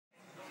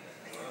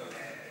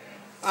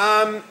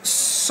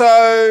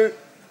So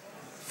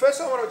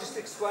first I want to just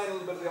explain a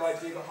little bit of the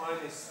idea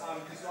behind this,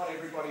 because not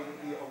everybody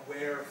would be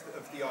aware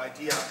of the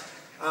idea.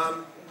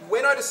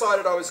 When I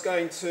decided I was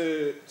going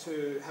to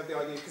have the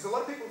idea, because a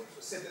lot of people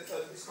said that for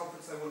this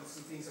conference they wanted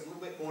some things a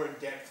little bit more in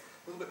depth,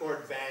 a little bit more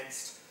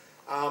advanced,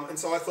 and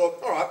so I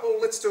thought, all right, well,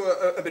 let's do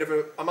a bit of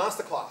a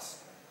masterclass.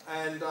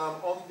 And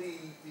on the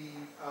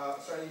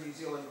Australian New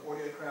Zealand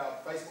Audio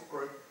Crowd Facebook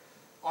group,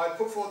 I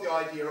put forward the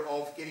idea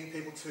of getting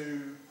people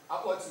to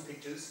upload some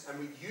pictures, and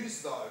we'd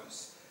use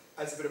those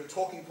as a bit of a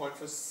talking point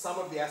for some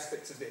of the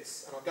aspects of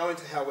this. And I'll go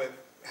into how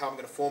I'm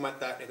going to format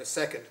that in a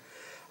second.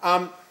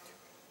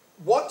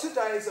 What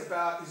today is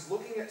about is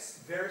looking at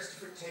various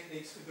different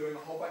techniques for doing a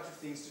whole bunch of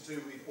things to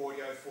do with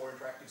audio for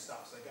interactive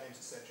stuff, so games,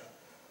 etc.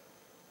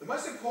 The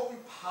most important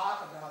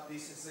part about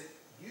this is that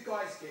you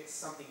guys get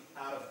something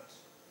out of it.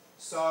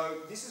 So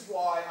this is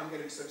why I'm going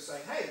to be sort of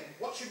saying, hey,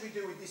 what should we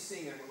do with this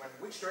thing and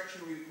which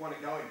direction we want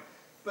to go in?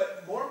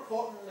 But more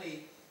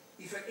importantly,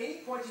 if at any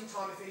point in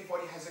time, if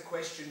anybody has a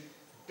question,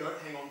 don't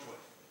hang on to it.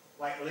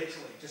 Like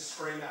literally, just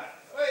scream out,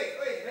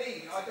 hey,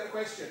 me, I've got a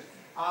question.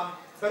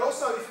 But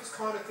also if it's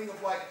kind of thing of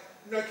like,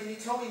 no, can you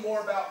tell me more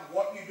about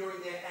what you're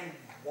doing there and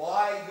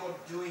why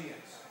you're doing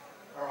it?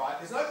 All right,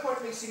 there's no point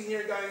in me sitting here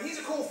and going, here's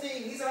a cool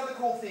thing, here's another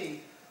cool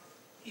thing,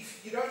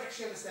 if you don't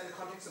actually understand the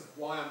context of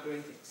why I'm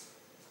doing things.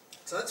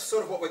 So that's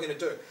sort of what we're going to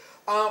do.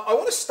 I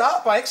want to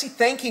start by actually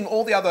thanking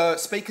all the other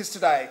speakers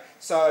today.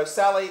 So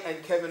Sally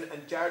and Kevin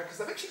and Jared, because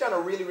they've actually done a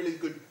really, really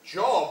good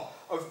job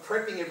of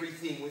prepping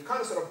everything. We've kind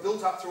of sort of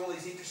built up through all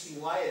these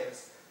interesting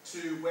layers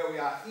to where we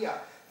are here.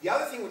 The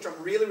other thing which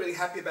I'm really, really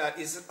happy about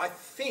is that I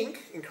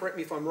think, and correct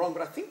me if I'm wrong,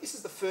 but I think this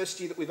is the first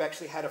year that we've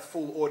actually had a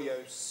full audio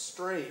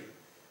stream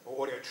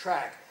or audio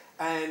track.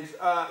 And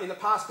in the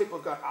past, people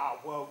have gone, oh,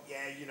 well,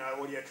 yeah, you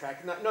know, audio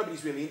track. No,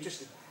 nobody's really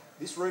interested.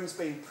 This room's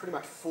been pretty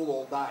much full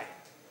all day.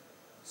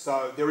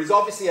 So there is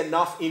obviously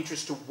enough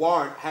interest to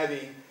warrant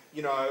having,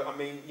 you know, I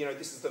mean, you know,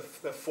 this is the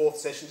fourth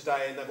session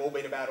today and they've all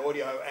been about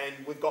audio and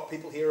we've got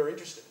people here who are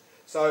interested.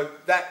 So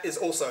that is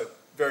also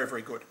very,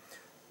 very good.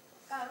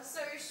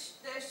 So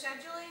the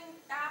scheduling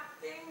app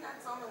thing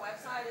that's on the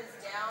website is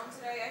down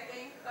today, I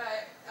think,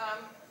 but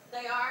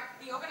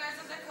the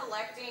organizers are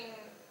collecting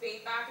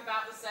feedback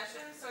about the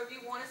session, so if you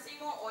want to see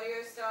more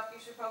audio stuff, you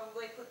should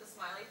probably put the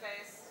smiley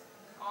face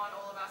on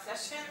all of our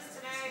sessions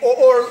today.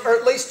 Or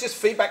at least just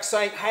feedback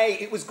saying, hey,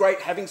 it was great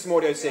having some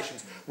audio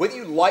sessions. Whether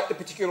you like the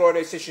particular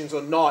audio sessions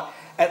or not,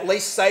 at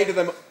least say to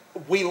them,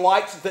 we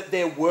liked that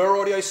there were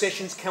audio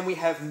sessions, can we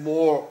have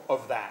more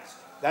of that?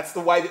 That's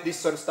the way that this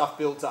sort of stuff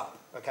builds up,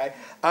 okay?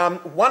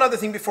 One other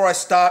thing before I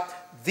start,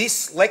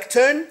 this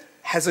lectern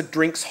has a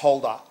drinks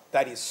holder.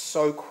 That is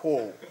so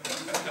cool.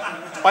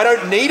 I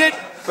don't need it,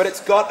 but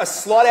it's got a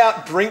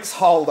slot-out drinks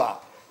holder.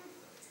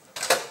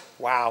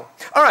 Wow.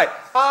 All right.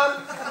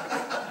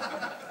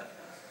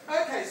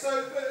 Okay,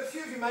 so a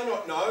few of you may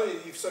not know,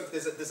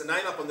 there's a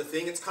name up on the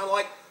thing. It's kind of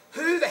like,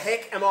 who the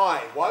heck am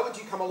I? Why would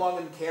you come along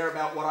and care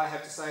about what I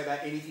have to say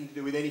about anything to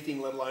do with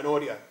anything, let alone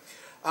audio?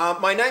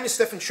 My name is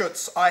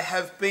Shutze. I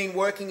have been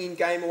working in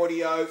game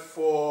audio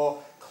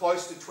for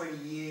close to 20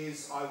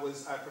 years. I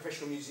was a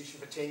professional musician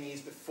for 10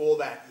 years before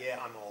that. Yeah,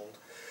 I'm old.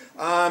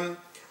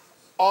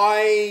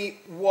 I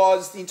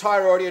was the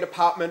entire audio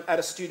department at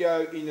a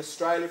studio in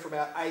Australia for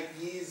about 8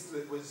 years.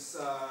 It was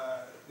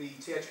the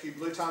THQ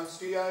Blue Tongue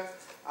studio.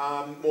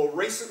 More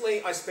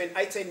recently, I spent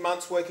 18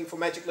 months working for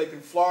Magic Leap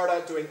in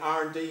Florida doing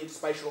R&D into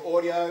spatial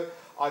audio.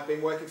 I've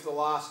been working for the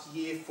last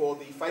year for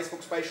the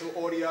Facebook spatial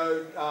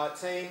audio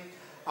team.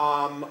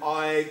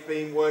 I've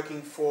been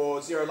working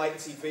for Zero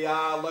Latency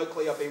VR.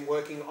 Locally, I've been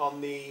working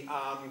on the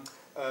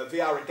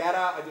VR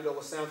Regatta. I did all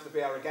the sound for the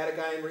VR Regatta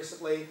game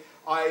recently.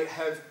 I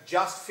have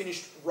just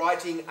finished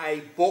writing a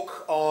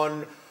book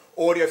on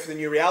audio for the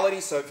new reality,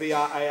 so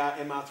VR, AR,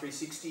 MR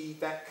 360.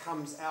 That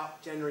comes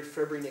out January,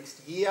 February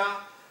next year.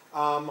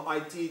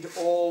 I did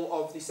all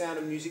of the sound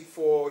and music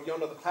for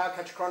Yonder the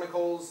Cloudcatcher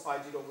Chronicles. I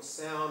did all the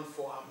sound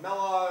for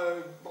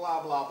Mellow,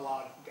 blah, blah,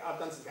 blah. I've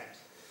done some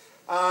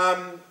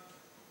games.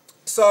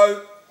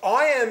 So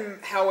I am,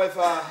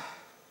 however,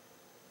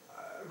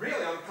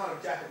 really I'm kind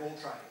of jack of all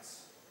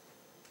trades.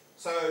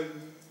 So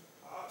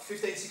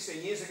 15,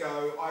 16 years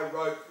ago, I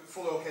wrote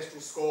fully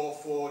orchestral score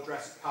for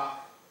Jurassic Park,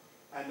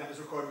 and that was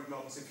recorded with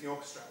Melbourne Symphony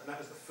Orchestra, and that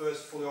was the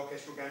first fully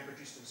orchestral game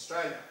produced in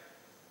Australia.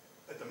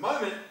 At the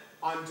moment,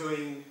 I'm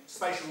doing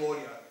spatial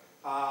audio.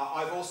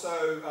 I've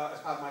also, as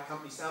part of my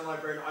company Sound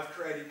Librarian, I've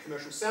created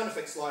commercial sound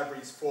effects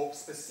libraries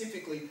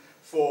specifically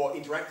for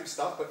interactive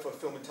stuff, but for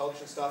film and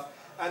television stuff.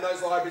 And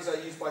those libraries are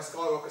used by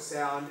Skywalker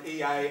Sound,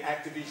 EA,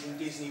 Activision,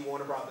 Disney,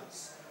 Warner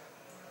Brothers.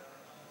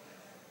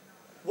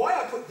 Why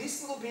I put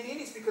this little bit in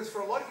is because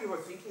for a lot of you who are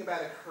thinking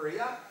about a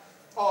career,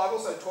 I've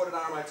also taught at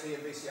RMIT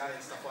and VCA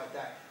and stuff like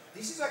that.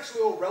 This is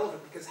actually all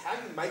relevant because how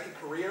you make a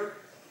career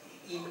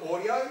in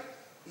audio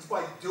is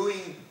by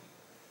doing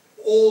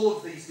all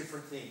of these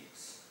different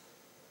things.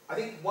 I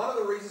think one of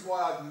the reasons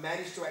why I've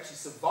managed to actually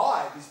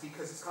survive is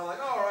because it's kind of like,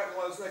 oh, all right,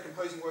 well, there's no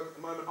composing work at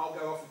the moment, I'll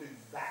go off and do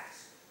that.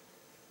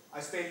 I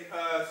spent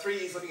 3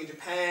 years living in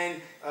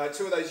Japan.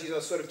 2 of those years I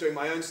was sort of doing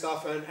my own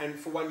stuff, and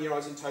for 1 year I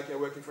was in Tokyo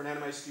working for an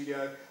anime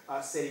studio,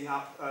 setting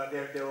up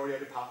their audio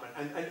department.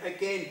 And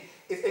again,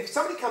 if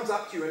somebody comes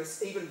up to you and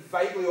it's even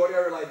vaguely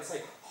audio related and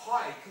say,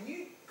 hi, can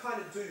you kind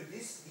of do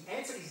this? The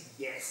answer is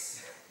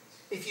yes.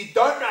 If you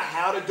don't know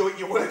how to do it,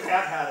 you work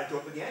out how to do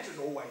it, but the answer is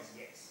always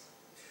yes.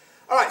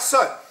 All right,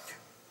 so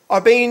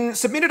I've been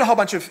submitted a whole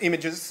bunch of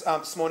images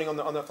this morning on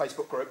the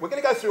Facebook group. We're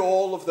going to go through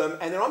all of them,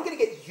 and then I'm going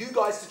to get you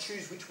guys to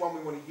choose which one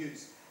we want to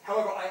use.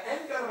 However, I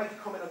am going to make a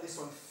comment on this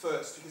one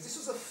first, because this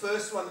was the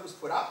first one that was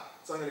put up,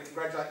 so I'm going to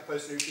congratulate the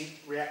person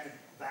who reacted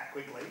that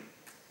quickly.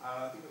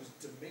 I think it was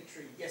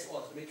Dimitri. Yes, it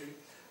was Dimitri.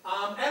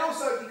 And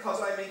also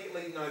because I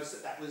immediately noticed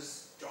that that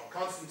was John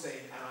Constantine,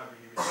 and I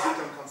really like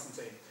John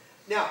Constantine.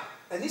 Now,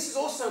 and this is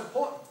also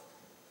important,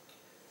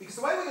 because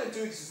the way we're going to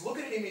do this is look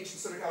at an image and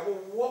sort of go, well,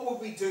 what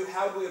would we do?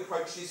 How do we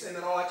approach this? And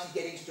then I'll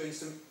actually get into doing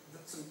some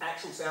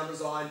actual sound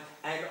design,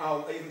 and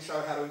I'll even show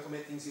how to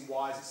implement things in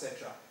wires,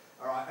 etc.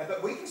 All right,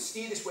 but we can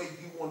steer this where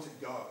you want to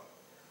go.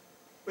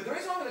 But the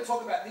reason I'm going to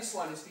talk about this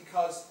one is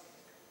because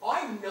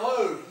I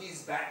know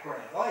his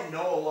background. I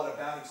know a lot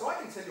about him, so I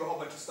can tell you a whole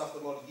bunch of stuff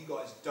that a lot of you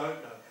guys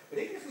don't know. But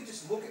even if we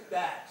just look at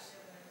that,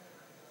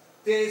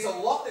 there's a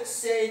lot that's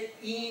said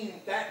in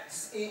that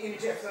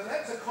image. So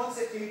that's a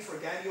concept image for a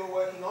game you're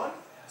working on.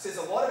 It says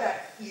a lot about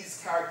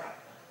his character.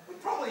 We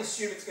probably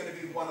assume it's going to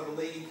be one of the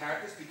leading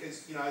characters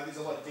because, you know, there's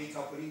a lot of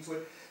detail put into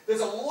it. There's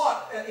a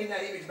lot in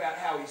that image about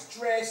how he's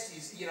dressed.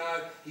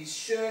 His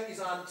shirt is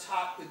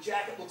untucked. The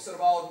jacket looks sort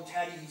of old and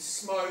tatty. He's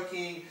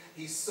smoking.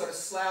 He's sort of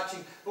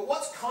slouching. But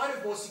what's kind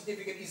of more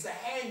significant is the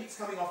hand that's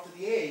coming off to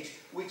the edge,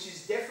 which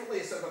is definitely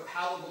a sort of a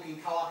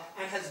pallid-looking colour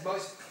and has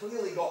most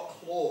clearly got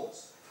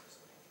claws.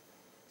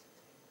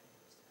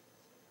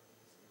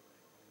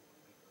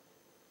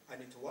 I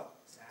need to what?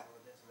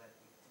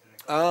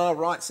 Oh,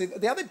 right. See,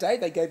 the other day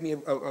they gave me a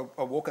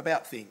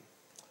walkabout thing.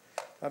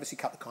 Obviously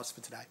cut the cost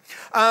for today.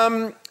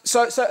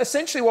 So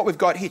essentially what we've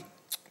got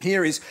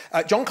here is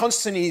John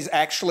Constantine is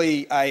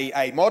actually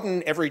a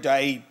modern,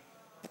 everyday,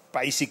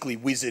 basically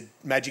wizard,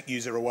 magic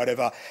user or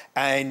whatever,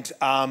 and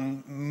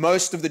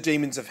most of the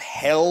demons of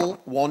hell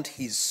want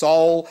his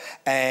soul,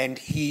 and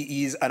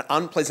he is an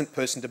unpleasant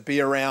person to be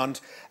around.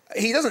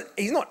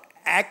 He's not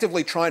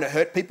actively trying to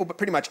hurt people, but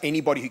pretty much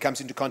anybody who comes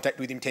into contact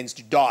with him tends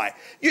to die,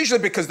 usually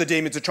because the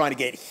demons are trying to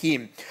get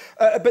him.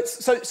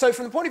 So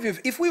from the point of view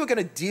of if we were going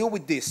to deal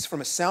with this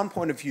from a sound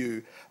point of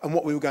view and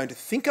what we were going to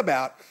think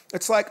about,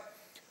 it's like,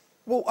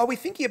 well, are we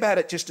thinking about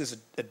it just as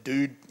a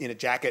dude in a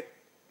jacket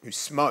who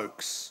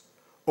smokes,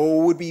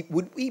 or would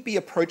we be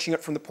approaching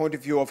it from the point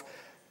of view of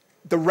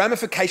the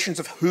ramifications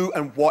of who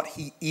and what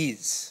he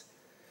is?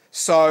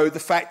 So the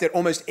fact that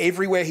almost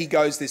everywhere he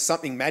goes, there's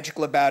something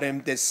magical about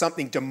him, there's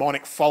something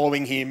demonic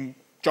following him,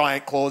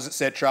 giant claws,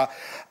 etc.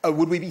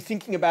 Would we be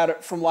thinking about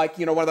it from like,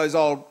 one of those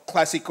old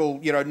classical,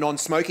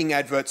 non-smoking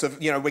adverts of,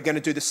 we're going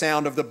to do the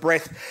sound of the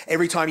breath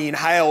every time he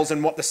inhales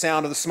and what the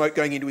sound of the smoke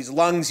going into his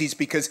lungs is,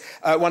 because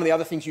one of the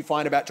other things you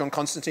find about John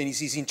Constantine is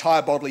his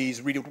entire body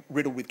is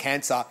riddled with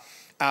cancer,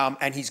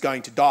 and he's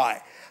going to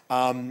die.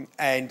 And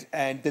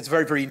there's a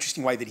very, very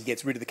interesting way that he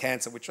gets rid of the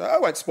cancer, which I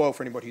won't spoil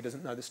for anybody who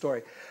doesn't know the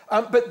story.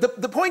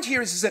 But the point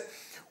here is that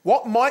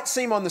what might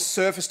seem on the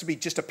surface to be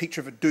just a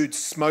picture of a dude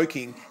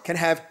smoking can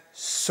have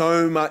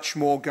so much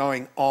more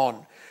going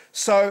on.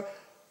 So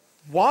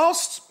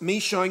whilst me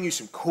showing you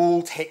some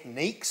cool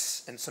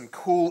techniques and some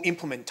cool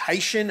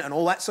implementation and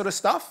all that sort of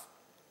stuff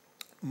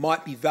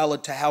might be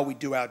valid to how we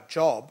do our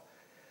job,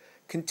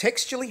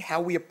 contextually, how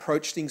we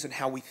approach things and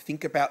how we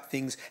think about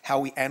things, how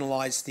we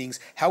analyse things,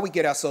 how we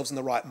get ourselves in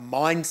the right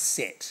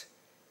mindset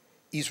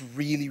is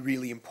really,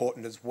 really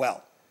important as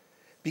well.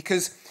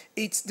 Because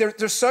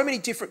there's so many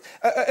different...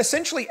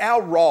 essentially,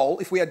 our role,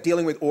 if we are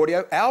dealing with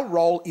audio, our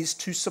role is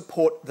to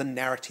support the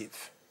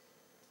narrative.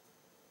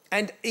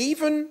 And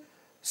even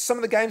some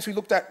of the games we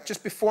looked at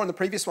just before in the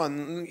previous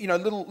one,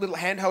 little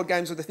handheld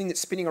games with the thing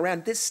that's spinning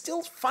around, there's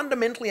still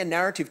fundamentally a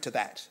narrative to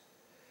that.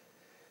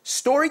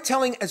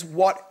 Storytelling is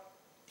what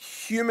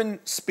human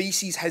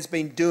species has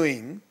been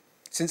doing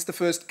since the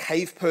first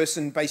cave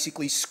person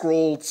basically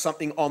scrawled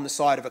something on the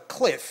side of a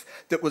cliff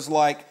that was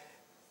like,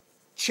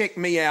 check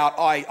me out,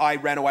 I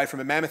ran away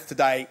from a mammoth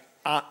today,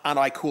 aren't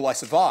I cool, I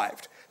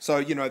survived.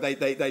 So,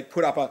 they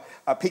put up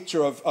a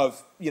picture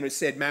of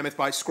said mammoth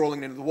by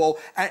scrawling it into the wall.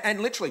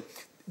 And literally,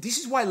 this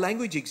is why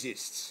language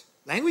exists.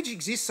 Language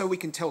exists so we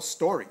can tell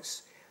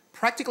stories.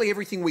 Practically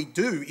everything we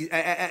do,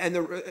 and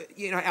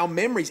our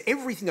memories,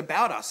 everything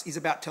about us is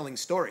about telling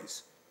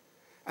stories.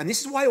 And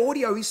this is why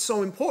audio is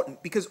so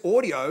important, because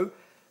audio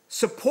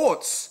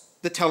supports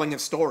the telling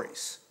of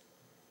stories.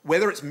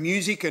 Whether it's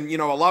music and,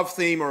 a love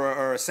theme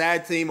or a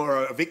sad theme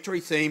or a victory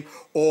theme,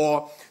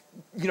 or,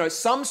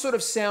 some sort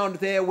of sound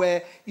there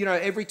where,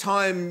 every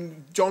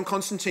time John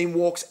Constantine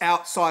walks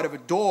outside of a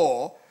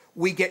door,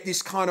 we get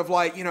this kind of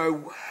like,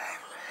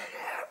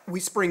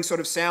 whispering sort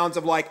of sounds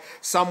of like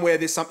somewhere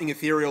there's something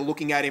ethereal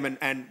looking at him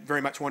and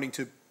very much wanting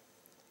to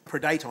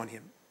predate on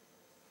him.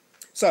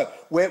 So,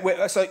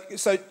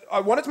 so I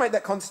wanted to make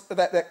that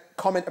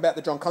comment about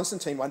the John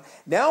Constantine one.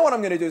 Now what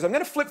I'm going to do is I'm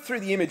going to flip through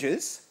the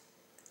images.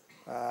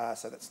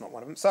 So that's not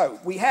one of them. So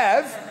we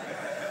have,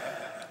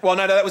 well,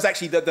 no, that was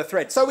actually the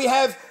thread. So we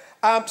have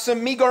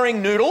some mee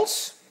goreng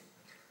noodles.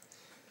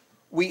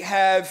 We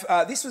have,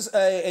 this was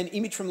an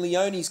image from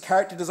Leonie's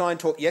character design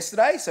talk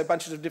yesterday, so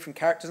bunches of different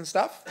characters and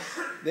stuff.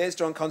 There's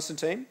John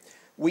Constantine.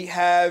 We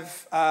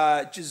have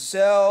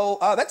Giselle,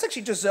 that's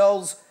actually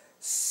Giselle's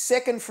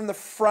second from the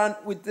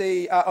front with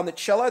the, on the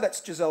cello.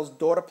 That's Giselle's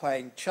daughter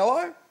playing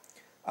cello.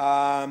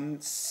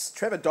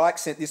 Trevor Dyke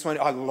sent this one.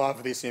 I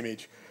love this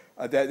image.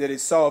 That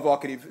is so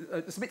evocative.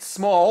 It's a bit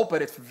small,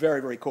 but it's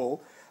very, very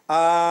cool.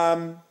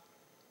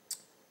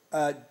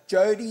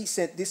 Jody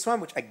sent this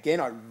one, which again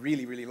I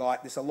really, really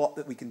like. There's a lot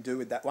that we can do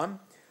with that one.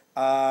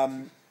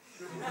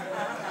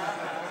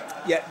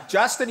 Yeah,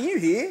 Justin, are you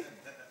here?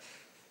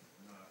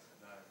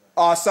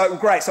 Oh, so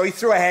great. So he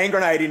threw a hand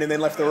grenade in and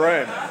then left the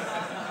room.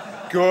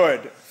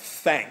 Good,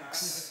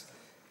 thanks.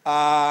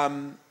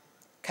 Caitlin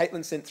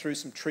sent through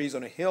some trees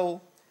on a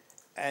hill.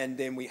 And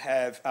then we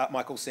have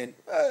Michael sent,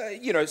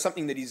 you know,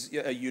 something that is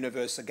a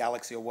universe, a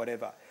galaxy or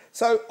whatever.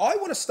 So I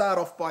want to start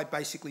off by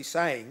basically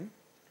saying,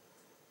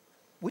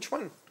 which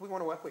one do we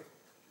want to work with?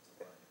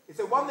 Is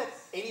there one that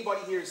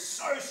anybody here is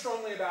so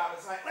strongly about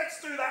and say,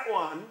 let's do that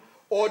one?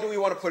 Or do we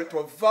want to put it to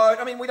a vote?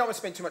 I mean, we don't want to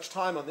spend too much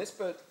time on this,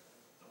 but...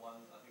 The one,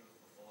 I think it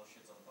was before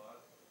Shit's on Fire.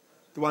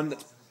 The one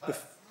that's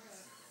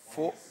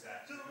before? It was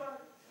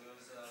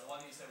the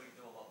one you said we could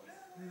do a lot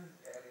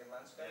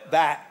with.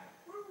 That.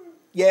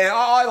 Yeah,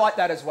 I like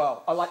that as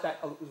well. I like that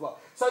as well.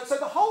 So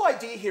the whole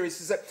idea here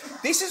is that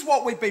this is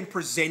what we've been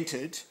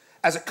presented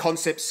as a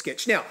concept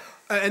sketch. Now,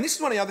 and this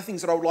is one of the other things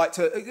that I would like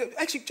to...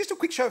 Actually, just a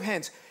quick show of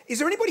hands. Is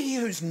there anybody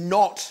here who's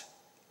not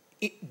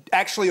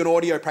actually an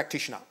audio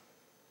practitioner?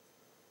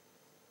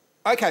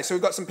 Okay, so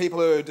we've got some people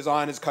who are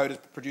designers, coders,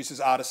 producers,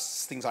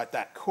 artists, things like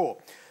that.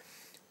 Cool.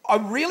 I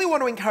really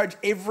want to encourage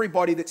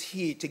everybody that's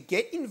here to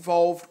get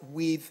involved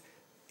with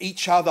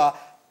each other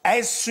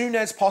as soon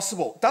as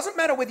possible. Doesn't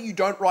matter whether you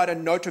don't write a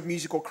note of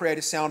music or create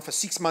a sound for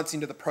 6 months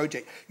into the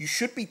project. You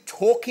should be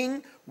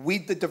talking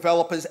with the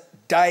developers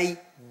day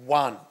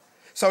one.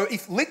 So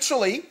if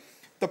literally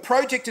the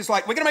project is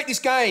like, we're going to make this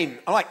game.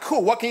 I'm like,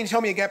 cool, what can you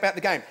tell me about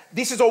the game?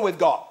 This is all we've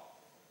got.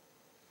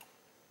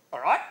 All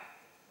right?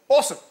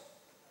 Awesome.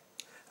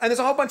 And there's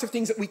a whole bunch of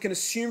things that we can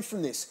assume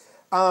from this.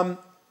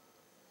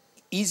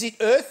 Is it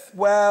Earth?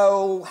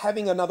 Well,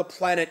 having another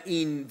planet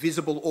in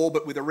visible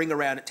orbit with a ring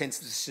around it tends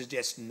to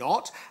suggest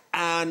not,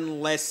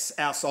 unless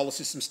our solar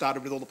system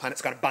started with all the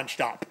planets kind of bunched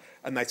up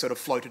and they sort of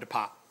floated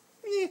apart.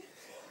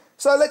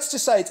 So let's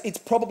just say it's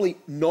probably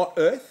not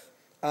Earth.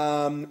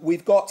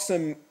 We've got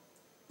some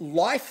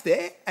life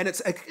there, and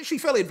it's actually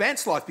fairly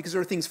advanced life because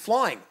there are things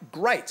flying.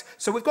 Great.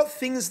 So we've got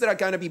things that are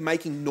going to be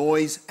making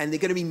noise and they're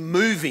going to be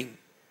moving.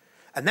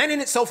 And that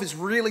in itself is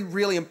really,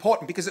 really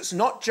important because it's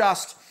not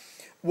just...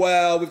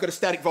 Well, we've got a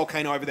static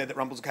volcano over there that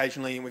rumbles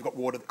occasionally, and we've got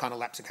water that kind of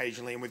laps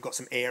occasionally, and we've got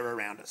some air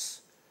around us.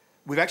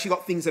 We've actually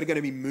got things that are going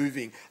to be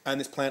moving, and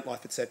there's plant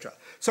life, etc.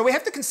 So we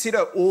have to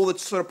consider all the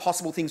sort of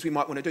possible things we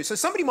might want to do. So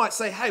somebody might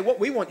say, hey, what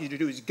we want you to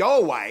do is go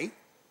away,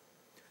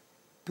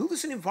 build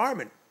us an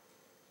environment.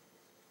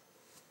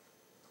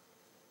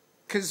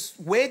 Because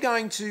we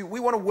want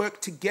to work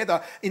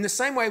together in the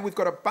same way we've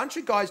got a bunch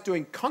of guys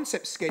doing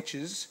concept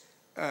sketches.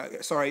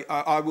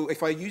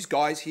 If I use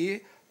guys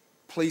here,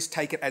 please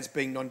take it as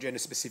being non-gender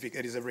specific.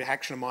 It is a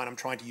reaction of mine. I'm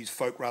trying to use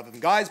folk rather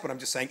than guys, but I'm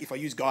just saying if I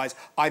use guys,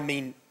 I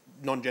mean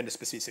non-gender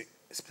specific.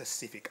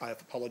 I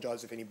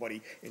apologise if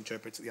anybody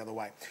interprets it the other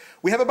way.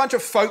 We have a bunch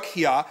of folk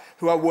here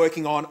who are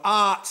working on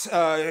art,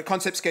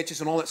 concept sketches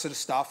and all that sort of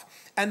stuff.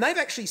 And they've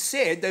actually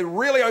said, they're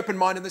really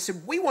open-minded, they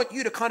said, we want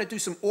you to kind of do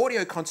some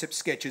audio concept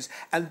sketches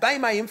and they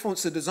may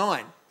influence the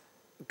design.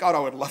 God, I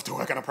would love to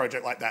work on a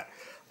project like that.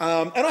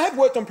 And I have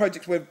worked on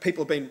projects where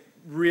people have been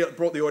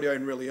brought the audio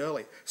in really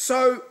early.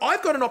 So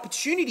I've got an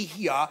opportunity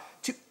here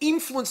to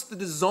influence the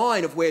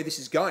design of where this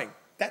is going.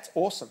 That's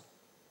awesome.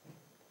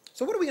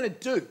 So what are we going to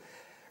do?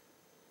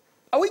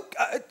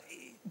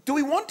 Do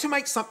we want to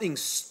make something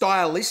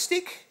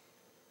stylistic?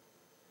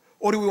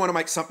 Or do we want to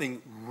make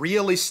something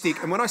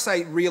realistic? And when I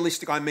say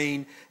realistic, I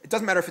mean, it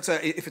doesn't matter if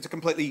it's a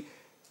completely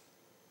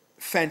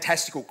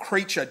fantastical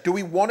creature. Do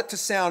we want it to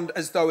sound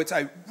as though it's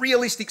a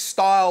realistic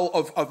style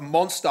of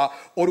monster,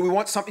 or do we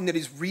want something that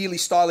is really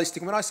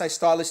stylistic? And when I say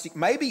stylistic,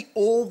 maybe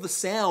all the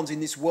sounds in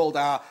this world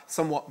are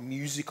somewhat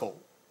musical,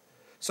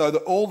 so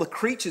that all the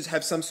creatures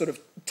have some sort of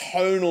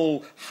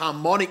tonal,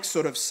 harmonic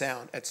sort of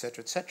sound,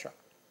 etc., etc.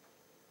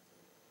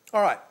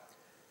 All right.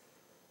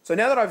 So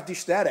now that I've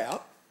dished that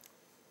out,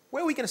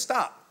 where are we going to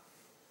start?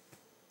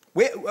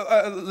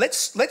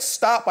 Let's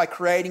start by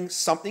creating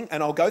something,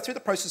 and I'll go through the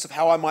process of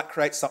how I might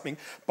create something,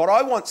 but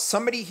I want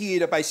somebody here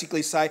to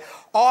basically say,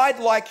 I'd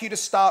like you to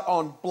start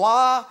on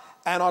blah,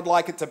 and I'd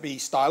like it to be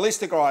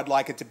stylistic, or I'd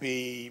like it to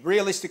be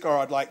realistic, or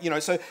I'd like,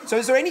 so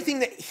is there anything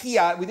that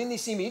here within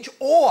this image,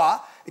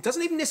 or it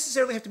doesn't even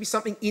necessarily have to be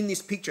something in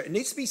this picture. It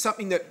needs to be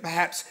something that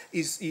perhaps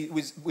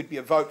would be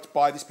evoked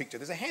by this picture.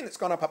 There's a hand that's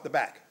gone up the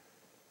back.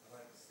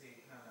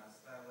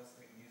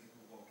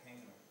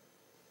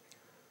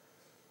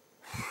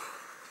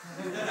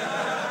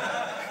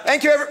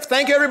 Thank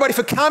you everybody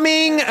for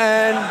coming.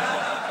 And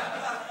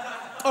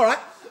all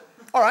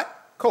right,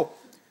 cool.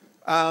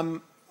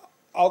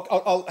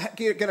 I'll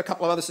get a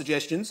couple of other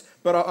suggestions,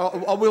 but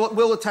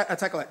we'll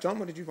tackle that. John,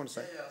 what did you want to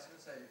say? Yeah, I was going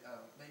to say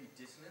maybe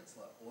dissonance,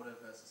 like order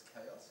versus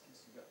chaos,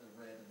 because you've got the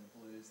red and the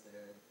blues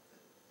there.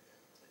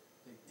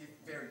 They're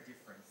very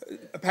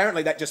different.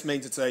 Apparently that just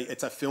means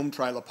it's a film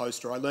trailer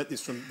poster. I learnt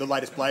this from the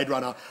latest Blade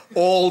Runner.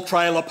 All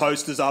trailer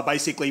posters are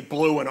basically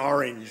blue and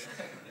orange.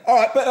 All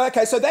right, but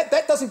okay, so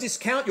that doesn't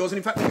discount yours, and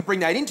in fact we can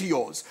bring that into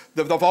yours.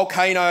 The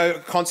volcano,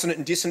 consonant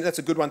and dissonant, that's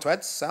a good one to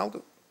add.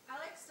 Sal? I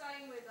like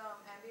starting with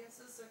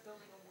ambiences, so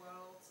building a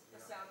world, the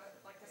sound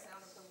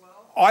of the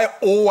world. I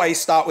always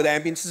start with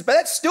ambiences, but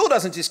that still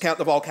doesn't discount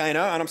the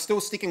volcano, and I'm still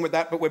sticking with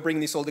that, but we're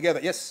bringing this all together.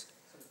 Yes?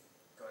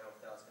 Going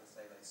off that, I was going to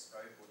say like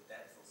scope or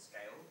depth or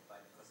scale,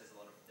 like because there's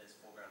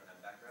foreground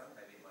and background,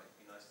 maybe it might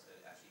be nice to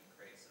actually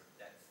create sort of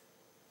depth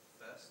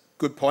first.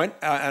 Good point,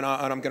 and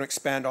I'm going to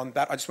expand on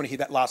that. I just want to hear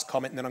that last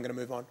comment, and then I'm going to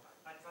move on.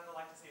 I'd rather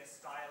like to see a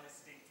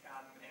stylistic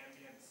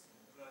ambience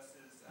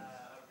versus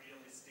a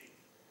realistic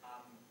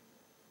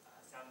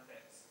sound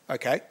effects.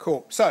 Okay,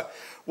 cool. So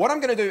what I'm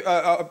going to do,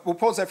 we'll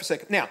pause there for a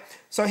second. Now,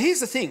 so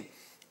here's the thing.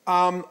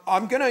 I'm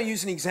going to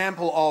use an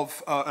example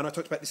of, and I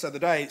talked about this the other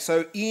day,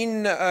 so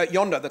in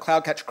Yonder, the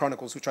Cloudcatcher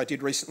Chronicles, which I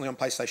did recently on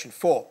PlayStation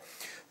 4,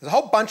 there's a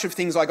whole bunch of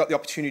things I got the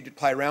opportunity to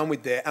play around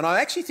with there, and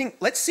I actually think,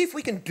 let's see if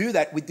we can do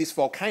that with this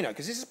volcano,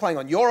 because this is playing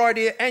on your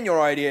idea,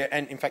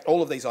 and in fact,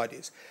 all of these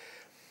ideas.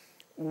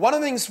 One of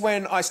the things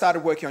when I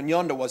started working on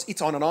Yonder was,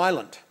 it's on an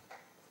island.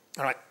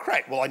 All right,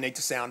 great, well, I need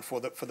to sound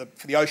for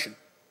the ocean.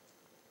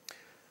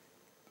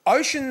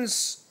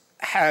 Oceans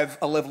have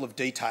a level of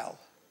detail.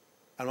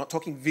 I'm not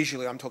talking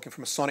visually, I'm talking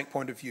from a sonic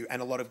point of view,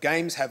 and a lot of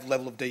games have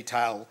level of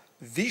detail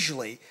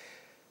visually.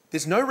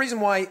 There's no reason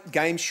why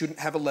games shouldn't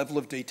have a level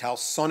of detail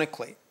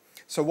sonically.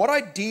 So what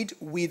I did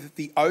with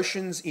the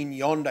oceans in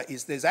Yonder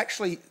is there's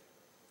actually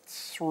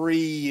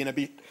 3 and a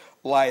bit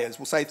layers,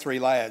 we'll say 3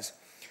 layers,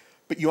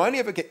 but you only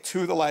ever get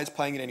 2 of the layers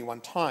playing at any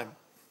one time.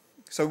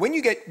 So when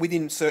you get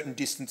within certain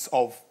distance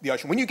of the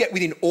ocean, when you get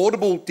within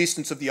audible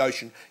distance of the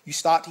ocean, you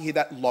start to hear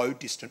that low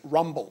distant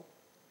rumble.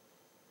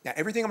 Now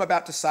everything I'm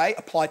about to say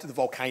applies to the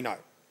volcano.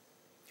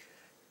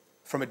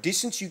 From a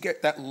distance you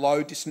get that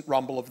low distant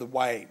rumble of the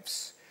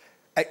waves.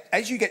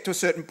 As you get to a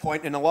certain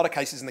point, in a lot of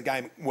cases in the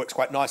game it works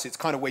quite nicely, it's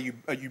kind of where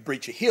you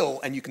breach a hill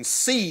and you can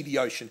see the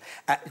ocean.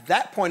 At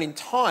that point in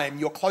time,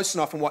 you're close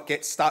enough, and what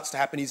starts to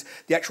happen is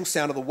the actual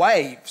sound of the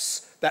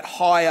waves, that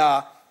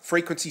higher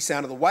frequency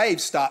sound of the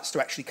waves starts to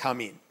actually come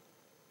in.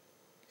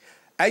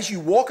 As you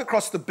walk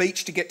across the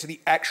beach to get to the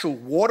actual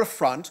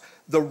waterfront,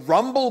 the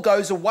rumble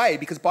goes away,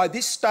 because by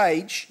this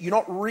stage, you're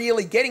not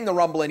really getting the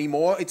rumble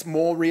anymore. It's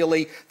more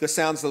really the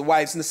sounds of the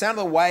waves. And the sound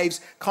of the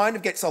waves kind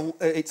of it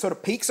sort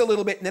of peaks a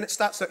little bit, and then it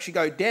starts to actually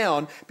go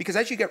down, because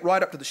as you get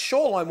right up to the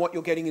shoreline, what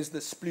you're getting is the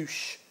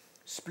sploosh,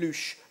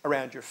 sploosh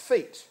around your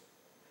feet.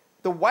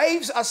 The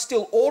waves are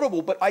still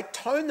audible, but I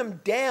tone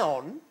them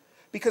down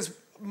because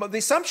the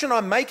assumption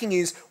I'm making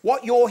is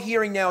what you're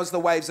hearing now is the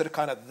waves that are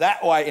kind of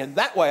that way and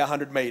that way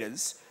 100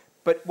 meters,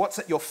 but what's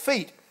at your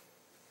feet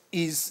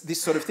is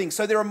this sort of thing.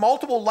 So there are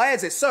multiple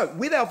layers there. So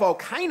with our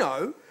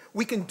volcano,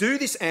 we can do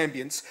this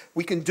ambience,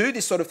 we can do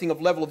this sort of thing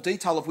of level of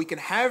detail, if we can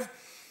have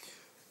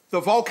the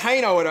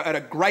volcano at a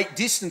great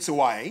distance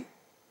away,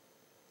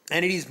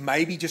 and it is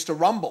maybe just a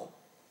rumble.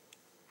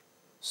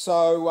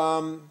 So,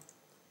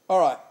 all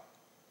right.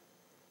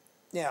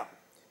 Now,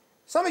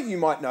 some of you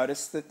might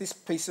notice that this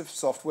piece of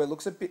software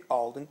looks a bit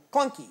old and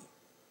clunky.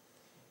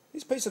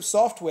 This piece of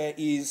software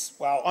is,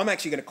 well, I'm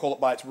actually going to call it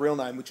by its real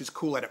name, which is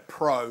Cool Edit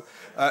Pro.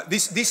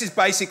 This is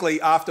basically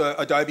after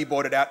Adobe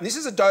bought it out, and this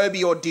is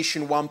Adobe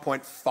Audition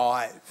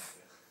 1.5.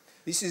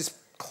 This is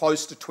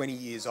close to 20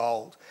 years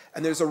old,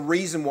 and there's a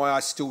reason why I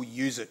still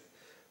use it,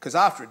 because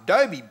after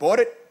Adobe bought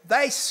it,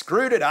 they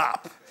screwed it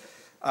up.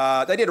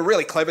 They did a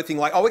really clever thing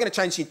like, oh, we're going to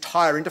change the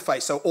entire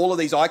interface, so all of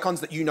these icons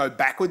that you know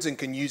backwards and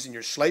can use in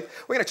your sleep,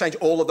 we're going to change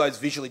all of those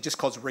visually just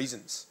because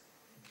reasons.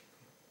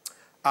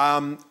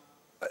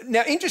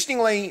 Now,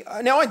 interestingly,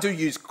 now I do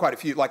use quite a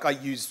few, like I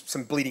use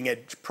some bleeding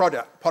edge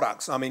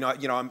products. I mean,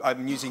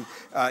 I'm using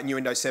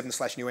Nuendo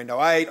 7/Nuendo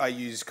 8. I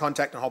use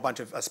Contact and a whole bunch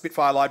of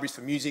Spitfire libraries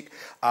for music,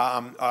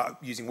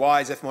 using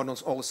Wise,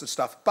 F-Models, all this sort of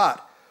stuff.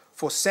 But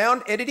for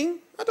sound editing,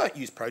 I don't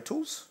use Pro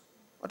Tools.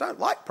 I don't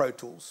like Pro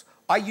Tools.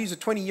 I use a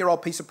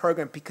 20-year-old piece of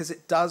program because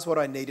it does what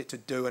I need it to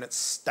do and it's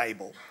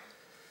stable.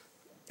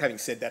 Having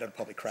said that, it'll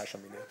probably crash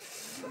on me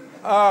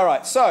now. All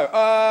right, so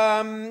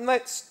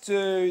let's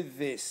do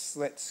this.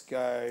 Let's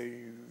go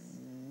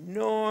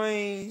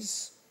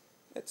noise.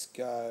 Let's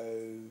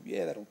go,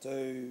 yeah, that'll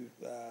do.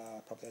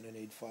 Probably only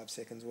need 5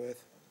 seconds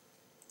worth.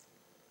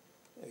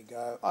 There we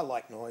go. I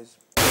like noise.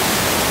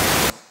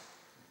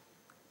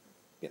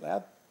 Bit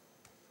loud.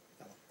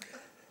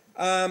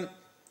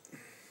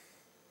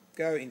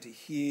 Go into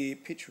here,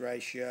 pitch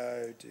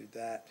ratio, do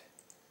that.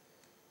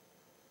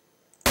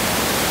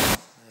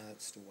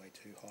 It's still way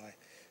too high.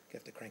 You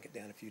have to crank it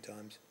down a few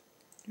times.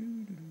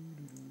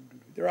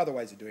 There are other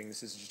ways of doing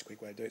this. This is just a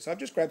quick way to do it. So I've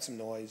just grabbed some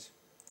noise.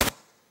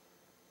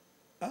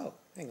 Oh,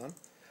 hang on.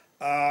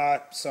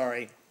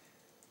 Sorry.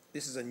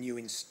 This is a new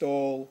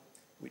install,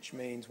 which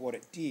means what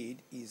it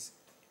did is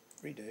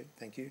redo.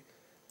 Thank you.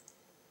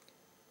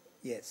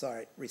 Yeah,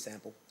 sorry,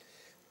 resample.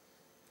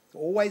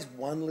 Always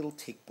one little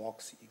tick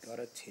box you got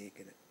to tick,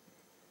 and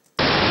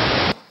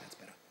that's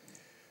better.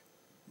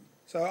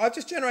 So I've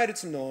just generated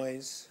some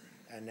noise,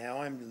 and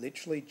now I'm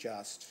literally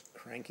just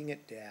cranking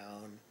it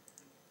down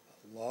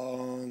a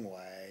long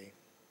way.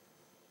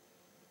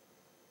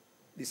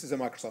 This is a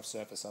Microsoft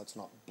Surface, so it's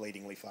not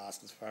bleedingly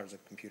fast as far as a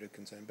computer is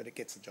concerned, but it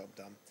gets the job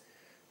done.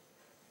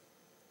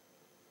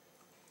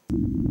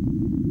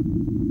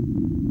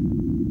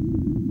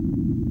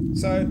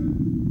 So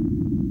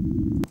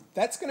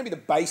that's going to be the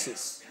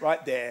basis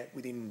right there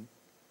within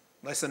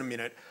less than a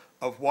minute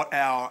of what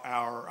our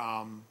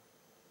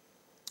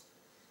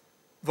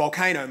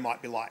volcano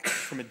might be like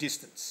from a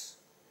distance.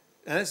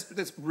 And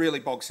that's really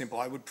bog simple.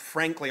 I'd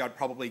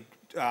probably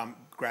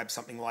grab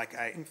something like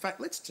in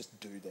fact, let's just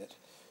do that.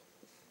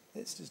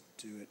 Let's just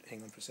do it.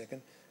 Hang on for a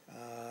second.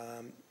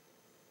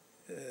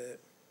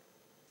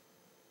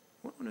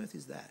 What on earth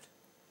is that?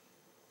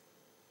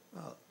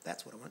 Oh,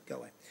 that's what I want. Go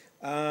away.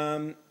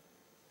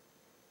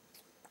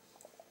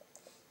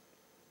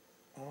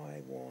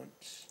 I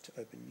want to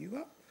open you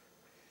up.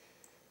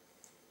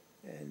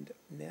 And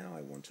now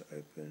I want to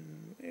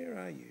open, where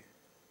are you?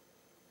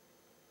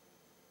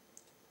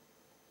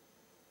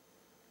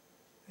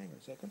 Hang on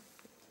a second.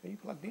 Are you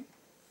plugged in?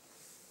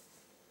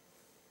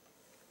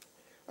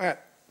 All right.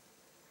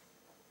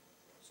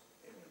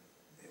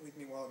 Bear with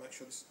me while I make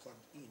sure this is plugged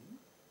in.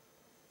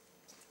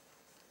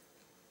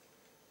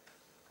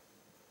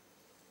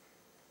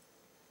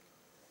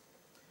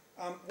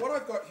 What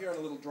I've got here on a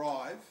little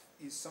drive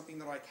is something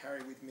that I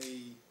carry with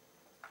me,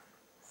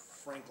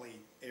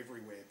 frankly,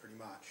 everywhere pretty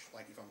much,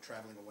 like if I'm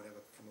travelling or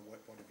whatever from a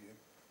work point of view.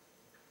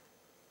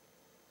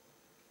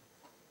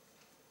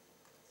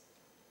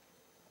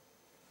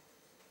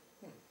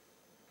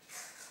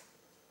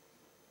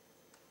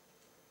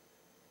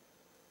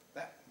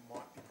 That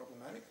might be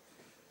problematic.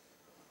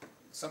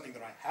 It's something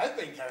that I have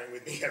been carrying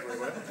with me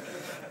everywhere.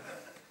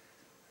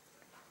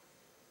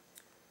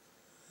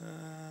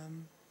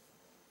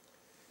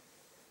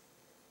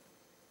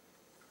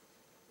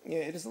 Yeah,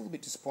 it is a little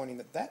bit disappointing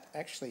that that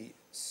actually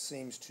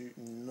seems to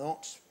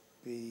not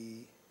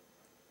be...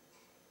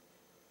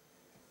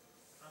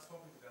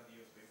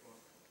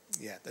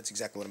 Yeah, that's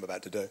exactly what I'm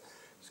about to do.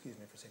 Excuse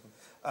me for a second.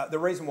 The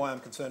reason why I'm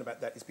concerned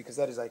about that is because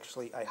that is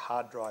actually a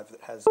hard drive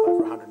that has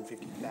over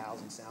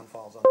 150,000 sound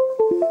files on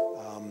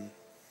it,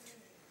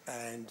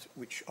 and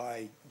which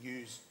I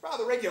use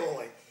rather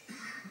regularly.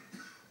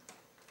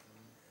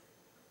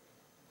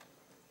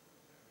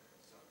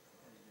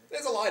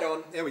 There's a light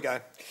on. There we go.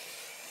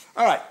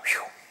 All right.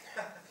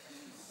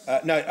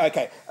 No,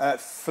 okay.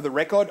 For the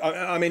record,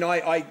 I mean,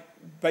 I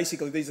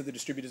basically, these are the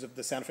distributors of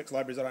the sound effects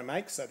libraries that I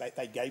make, so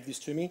they gave this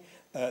to me.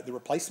 The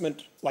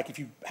replacement, like if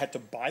you had to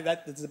buy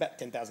that, there's about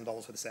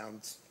 $10,000 for the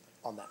sounds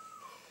on that.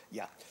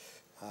 Yeah.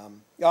 Oh,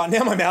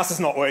 now my mouse is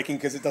not working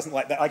because it doesn't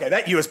like that. Okay,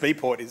 that USB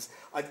port is...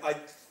 I'm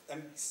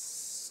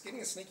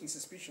getting a sneaking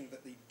suspicion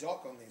that the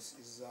dock on this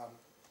is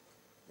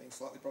being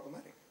slightly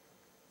problematic,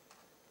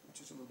 which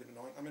is a little bit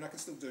annoying. I mean, I can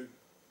still do...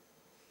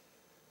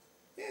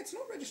 Yeah, it's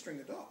not registering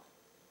the dock.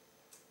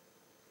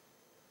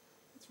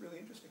 It's really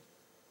interesting.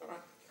 All right.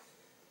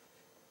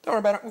 Don't worry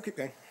about it. We'll keep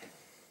going.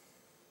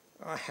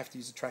 I have to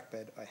use a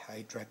trackpad. I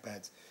hate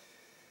trackpads.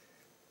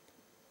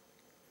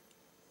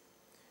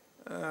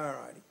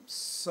 Alrighty.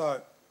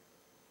 So,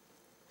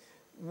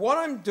 what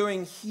I'm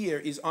doing here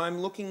is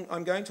I'm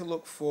going to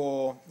look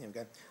for, here we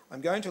go.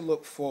 I'm going to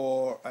look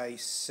for a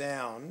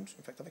sound.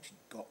 In fact, I've actually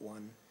got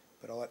one,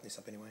 but I'll open this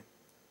up anyway.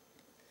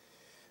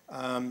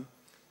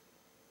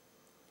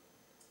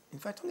 In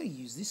fact, I'm going to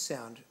use this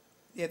sound.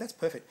 Yeah, that's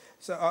perfect.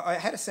 So I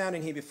had a sound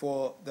in here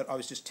before that I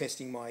was just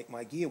testing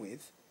my gear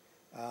with,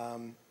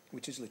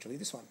 which is literally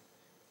this one.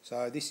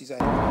 So this is a...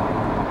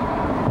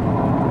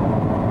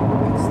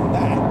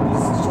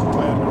 This is just a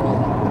Toyota Corolla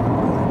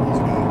years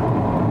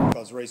ago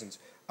because of reasons.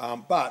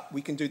 But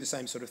we can do the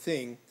same sort of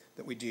thing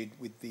that we did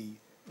with the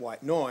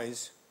white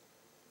noise,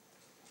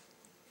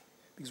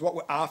 because what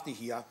we're after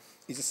here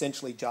is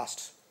essentially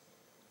just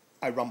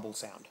a rumble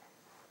sound.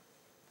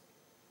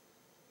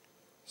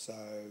 So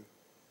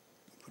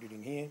put it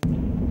in here.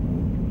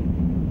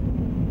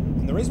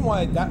 And the reason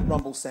why that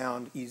rumble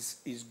sound is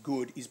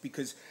good is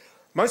because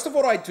most of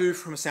what I do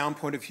from a sound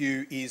point of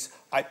view is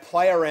I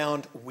play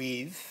around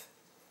with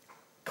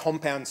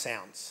compound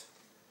sounds.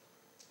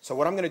 So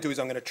what I'm going to do is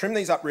I'm going to trim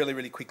these up really,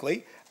 really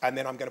quickly, and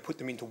then I'm going to put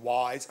them into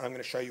Ys, and I'm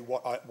going to show you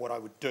what I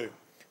would do.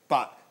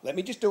 But let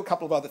me just do a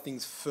couple of other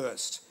things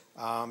first,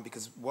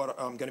 because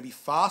I'm going to be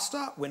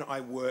faster when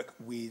I work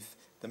with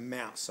the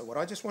mouse. So what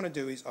I just want to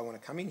do is I want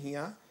to come in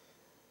here.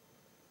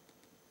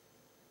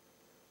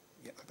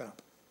 Yeah, open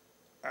up.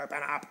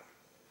 Open up.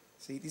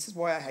 See, this is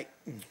why I hate...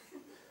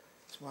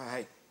 That's why I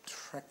hate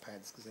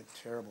trackpads, because they're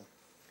terrible.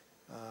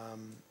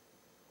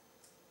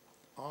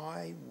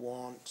 I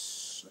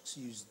want, let's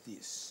use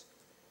this.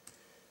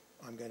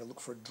 I'm going to look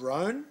for a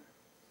drone.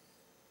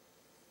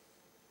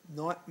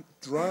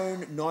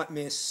 Drone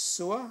Nightmare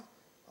Sewer.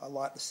 I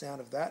like the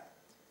sound of that.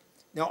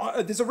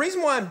 Now, there's a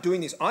reason why I'm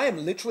doing this. I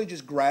am literally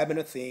just grabbing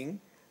a thing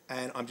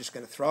and I'm just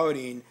going to throw it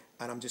in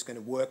and I'm just going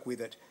to work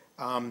with it.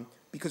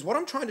 Because what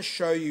I'm trying to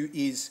show you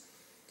is,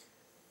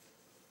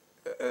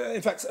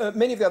 in fact,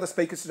 many of the other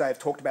speakers today have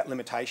talked about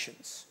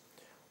limitations.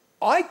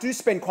 I do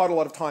spend quite a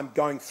lot of time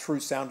going through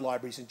sound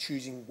libraries and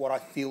choosing what I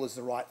feel is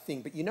the right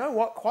thing. But you know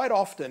what? Quite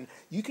often,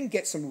 you can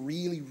get some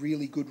really,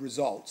 really good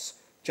results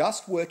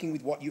just working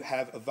with what you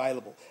have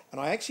available. And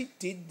I actually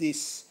did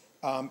this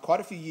quite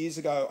a few years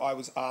ago. I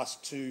was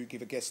asked to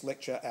give a guest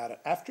lecture out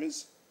at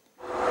AFTRA's.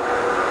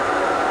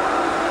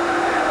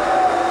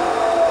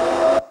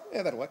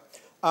 Yeah, that'll work.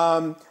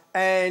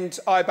 And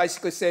I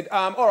basically said,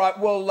 all right,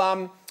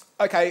 well,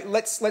 okay,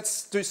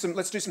 let's do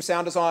some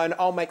sound design.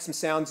 I'll make some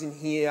sounds in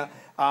here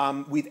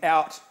with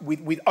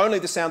only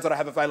the sounds that I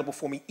have available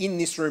for me in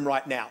this room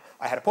right now.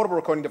 I had a portable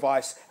recording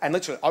device, and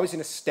literally I was in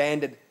a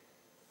standard,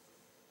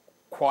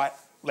 quiet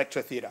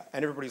lecture theatre,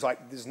 and everybody's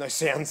like, "There's no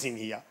sounds in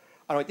here."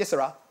 I went, "Yes,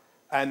 there are."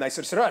 And they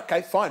sort of said, "All right,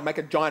 okay, fine, make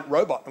a giant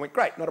robot." I went,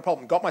 "Great, not a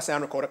problem." Got my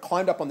sound recorder,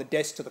 climbed up on the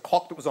desk to the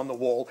clock that was on the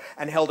wall,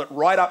 and held it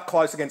right up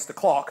close against the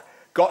clock.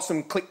 Got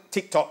some click,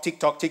 tick-tock,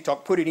 tick-tock,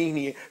 tick-tock, put it in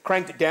here,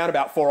 cranked it down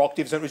about 4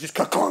 octaves, and it was just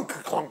ka-clonk,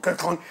 ka-clonk,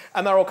 ka-clonk.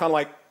 And they're all kind of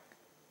like,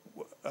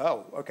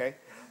 "Oh, okay."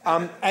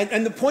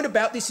 And the point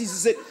about this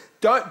is that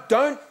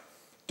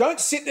don't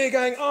sit there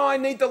going, "Oh, I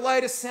need the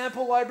latest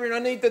sample library, and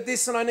I need the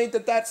this, and I need the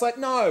that." It's like,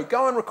 no,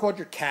 go and record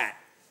your cat.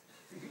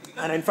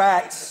 And in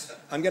fact,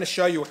 I'm going to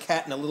show you a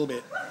cat in a little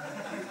bit.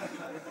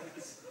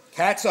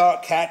 Cats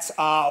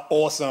are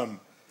awesome.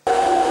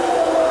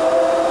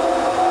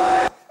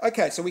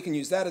 Okay, so we can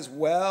use that as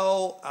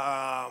well.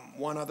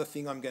 One other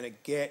thing I'm going to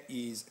get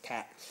is a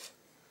cat.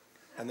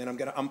 And then I'm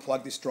going to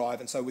unplug this drive.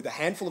 And so with a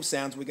handful of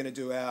sounds, we're going to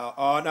do our...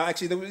 Oh, no,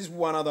 actually, there was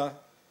one other.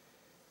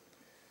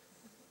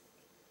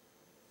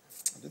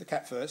 I'll do the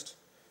cat first.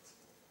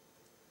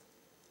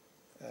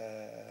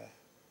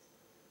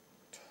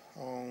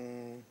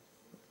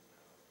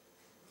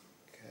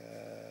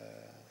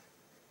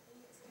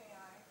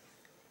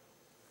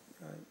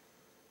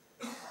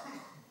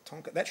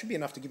 Tonka. That should be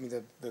enough to give me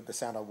the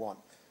sound I want.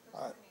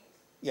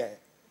 Yeah.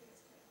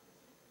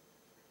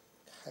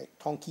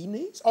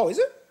 Tonkinese? Oh, is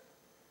it?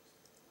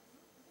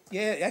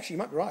 Yeah, actually, you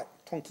might be right.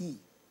 Tonki.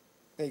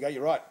 There you go,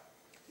 you're right.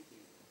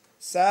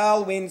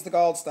 Sal wins the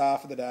gold star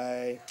for the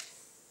day.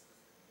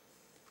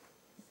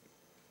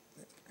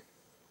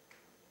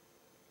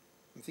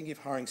 I'm thinking of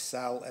hiring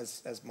Sal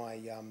as my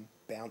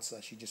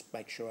bouncer. She just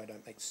makes sure I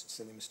don't make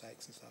silly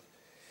mistakes and stuff.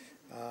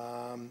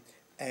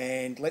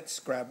 And let's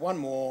grab one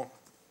more.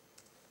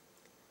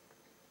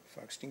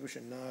 Fire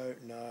extinguisher, no.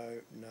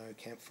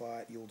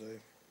 Campfire, you'll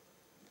do.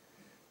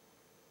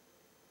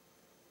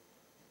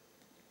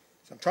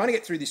 So I'm trying to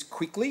get through this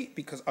quickly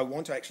because I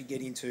want to actually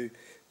get into,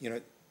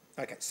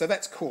 okay, so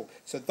that's cool.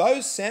 So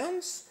those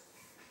sounds,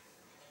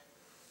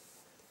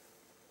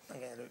 I'm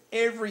going to do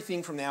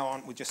everything from now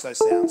on with just those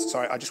sounds.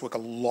 Sorry, I just work a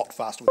lot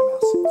faster with the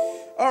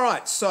mouse. All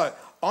right, so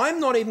I'm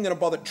not even going to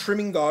bother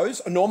trimming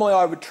those. Normally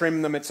I would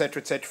trim them,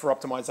 etc., for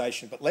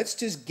optimization, but let's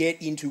just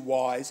get into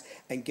Wise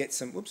and get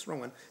some, whoops,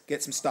 wrong one,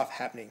 get some stuff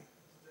happening.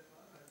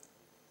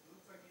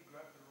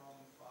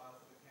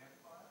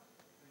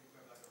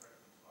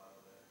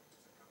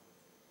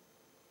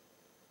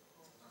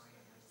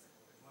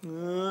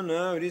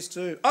 No, it is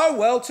too. Oh,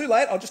 well, too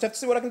late. I'll just have to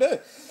see what I can do.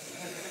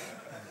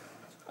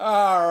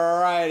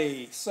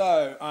 Alrighty,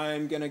 so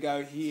I'm going to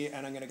go here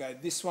and I'm going to go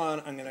this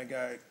one. I'm going to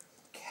go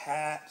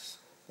cat.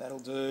 That'll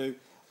do.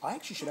 I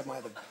actually should have my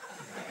other...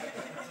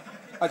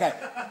 Okay,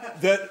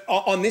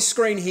 on this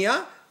screen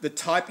here, the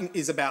typing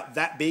is about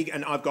that big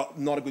and I've got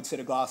not a good set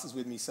of glasses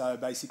with me. So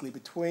basically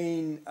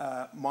between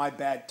my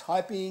bad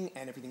typing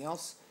and everything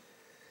else,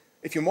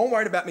 if you're more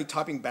worried about me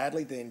typing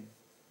badly, then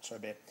so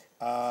bad.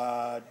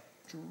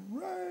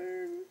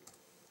 Drone.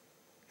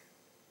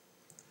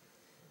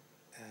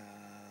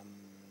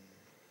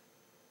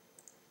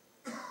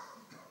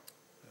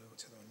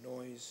 What's the other one?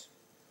 Noise.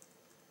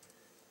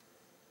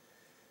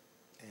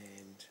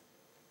 And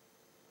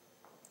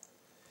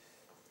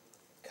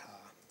car.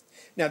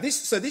 Now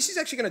this is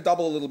actually going to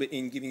double a little bit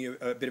in giving you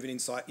a bit of an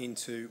insight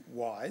into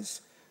Wise.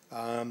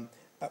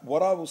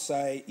 What I will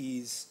say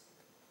is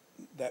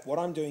that what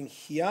I'm doing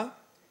here,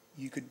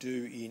 you could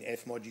do in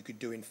Fmod, you could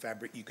do in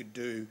Fabric, you could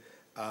do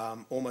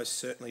almost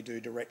certainly do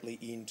directly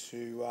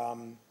into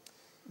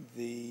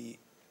the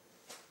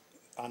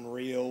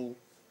Unreal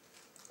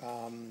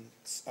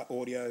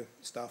audio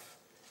stuff.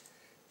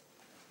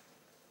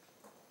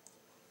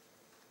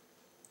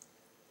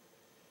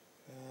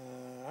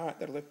 All right,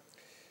 that'll do.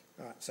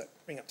 All right, so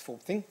bring up the full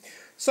thing.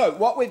 So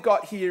what we've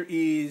got here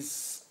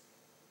is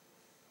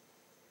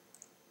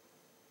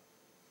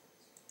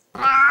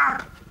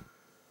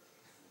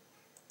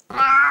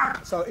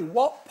so in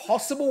what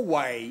possible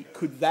way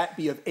could that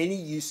be of any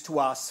use to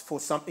us for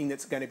something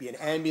that's going to be an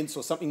ambience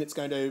or something that's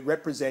going to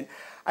represent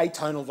a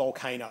tonal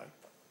volcano?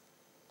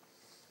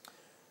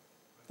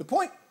 The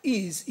point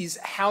is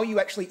how you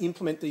actually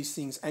implement these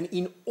things. And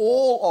in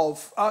all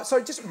of,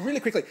 so just really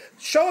quickly,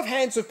 show of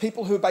hands of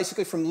people who are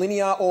basically from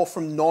linear or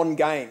from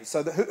non-games.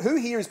 So who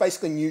here is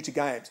basically new to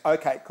games?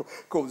 Okay,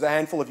 cool, there's a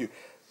handful of you.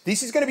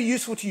 This is going to be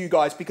useful to you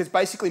guys because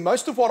basically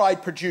most of what I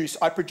produce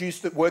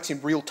that works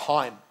in real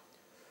time.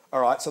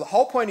 All right, so the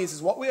whole point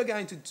is what we are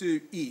going to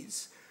do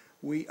is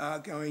we are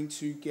going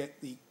to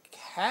get the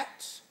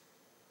cat,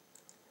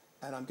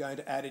 and I'm going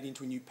to add it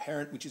into a new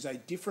parent, which is a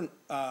different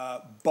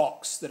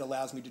box that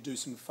allows me to do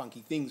some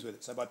funky things with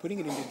it. So by putting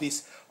it into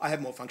this, I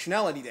have more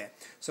functionality there.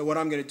 So what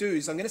I'm going to do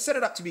is I'm going to set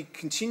it up to be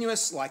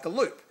continuous like a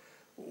loop.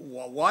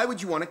 Well, why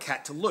would you want a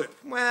cat to loop?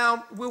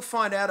 Well, we'll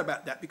find out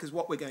about that because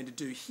what we're going to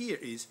do here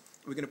is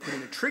we're going to put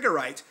in a trigger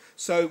rate.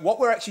 So what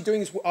we're actually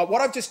doing is,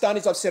 what I've just done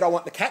is I've said I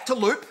want the cat to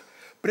loop,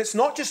 but it's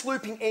not just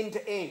looping end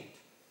to end.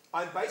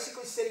 I'm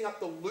basically setting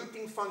up the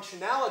looping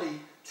functionality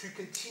to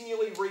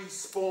continually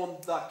respawn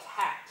the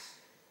cat.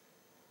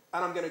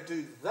 And I'm going to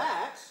do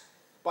that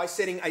by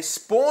setting a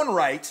spawn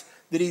rate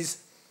that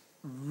is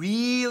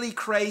really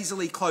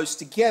crazily close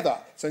together.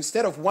 So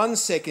instead of 1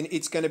 second,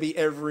 it's going to be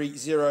every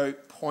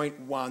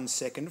 0.1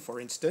 second, for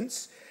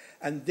instance.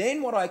 And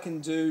then what I can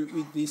do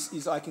with this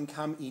is I can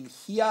come in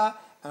here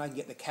and I can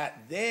get the cat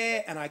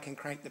there and I can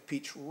crank the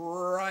pitch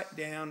right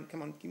down.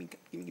 Come on,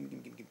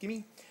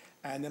 gimme.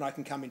 And then I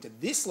can come into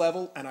this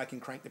level and I can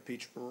crank the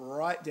pitch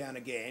right down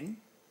again.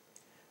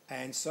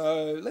 And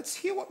so let's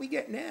hear what we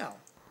get now.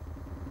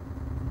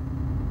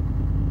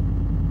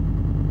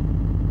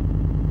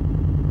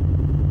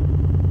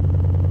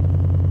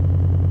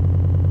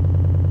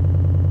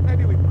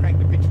 Maybe we cranked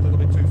the pitch a little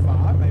bit too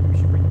far. Maybe we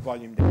should bring the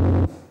volume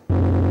down.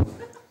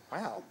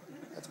 Wow,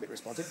 that's a bit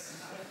responsive.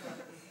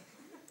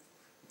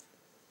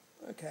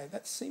 Okay,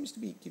 that seems to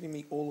be giving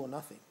me all or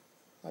nothing.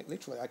 Like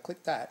literally, I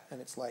click that and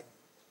it's like,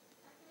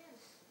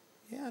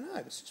 yeah, I know,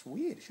 it's just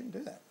weird. You shouldn't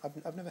do that.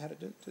 I've never had it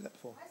do that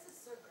before. Why is this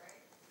so great?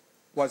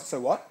 Why is it so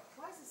what?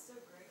 Why is this so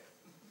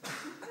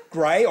great?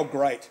 Grey or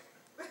great?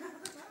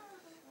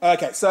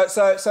 Okay, so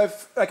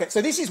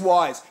this is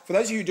Wise. For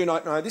those of you who do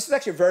not know, this is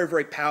actually a very,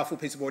 very powerful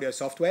piece of audio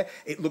software.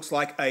 It looks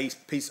like a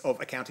piece of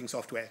accounting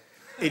software.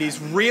 It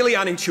is really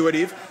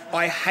unintuitive.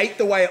 I hate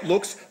the way it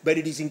looks, but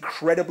it is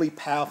incredibly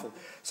powerful.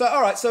 So,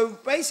 all right, so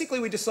basically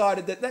we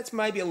decided that that's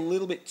maybe a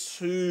little bit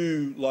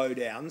too low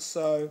down,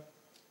 so...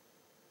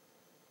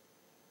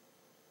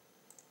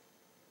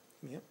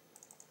 Yep.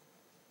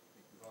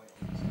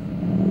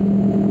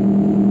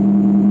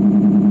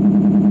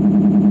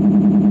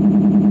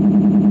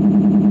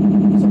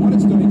 So what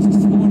it's doing is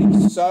it's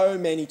spawning so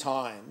many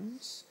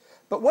times,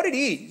 but what it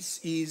is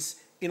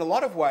in a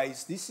lot of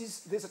ways,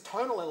 there's a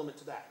tonal element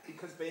to that,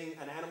 because being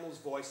an animal's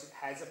voice, it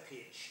has a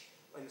pitch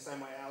in the same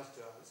way ours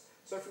does.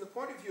 So from the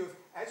point of view of,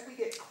 as we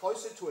get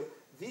closer to it,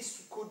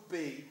 this could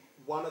be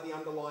one of the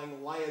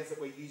underlying layers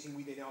that we're using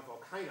within our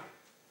volcano.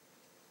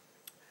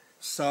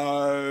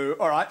 So,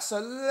 all right, so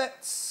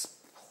let's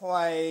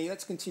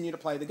continue to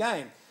play the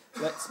game.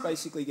 Let's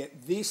basically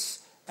get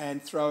this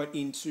and throw it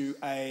into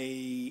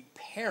a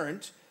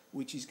parent,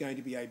 which is going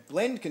to be a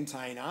blend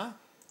container.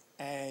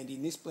 And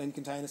in this blend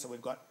container, so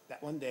we've got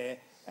that one there,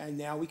 and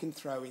now we can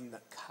throw in the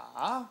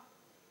car.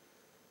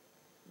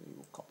 We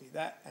will copy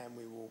that and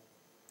we will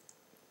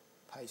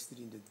paste it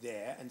into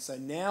there. And so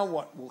now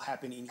what will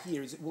happen in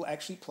here is it will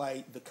actually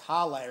play the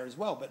car layer as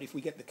well. But if we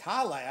get the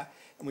car layer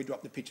and we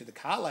drop the pitch of the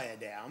car layer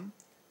down,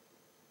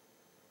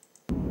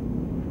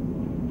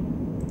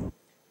 and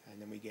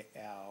then we get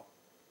our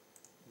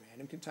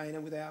random container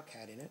with our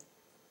cat in it,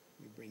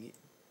 we bring it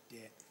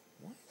down.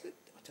 Why is it?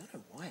 I don't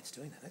know why it's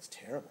doing that. That's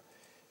terrible.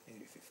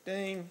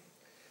 -15.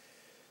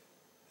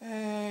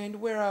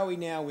 And where are we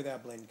now with our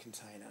blend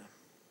container?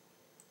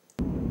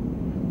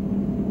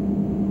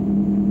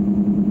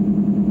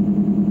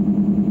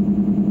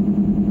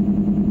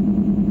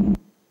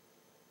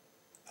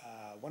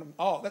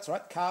 Oh, that's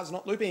right, the car's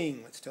not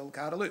looping. Let's tell the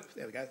car to loop.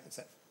 There we go, that's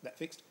that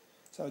fixed.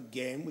 So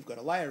again, we've got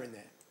a layer in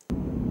there.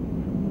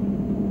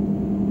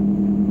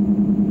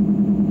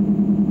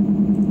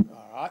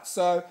 All right,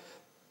 so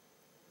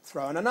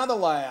throw in another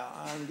layer.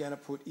 I'm going to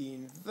put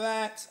in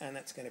that, and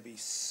that's going to be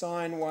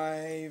sine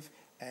wave.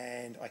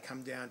 And I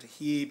come down to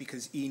here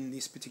because in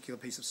this particular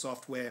piece of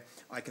software,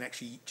 I can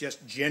actually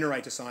just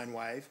generate a sine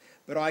wave.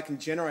 But I can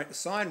generate the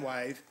sine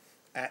wave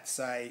at,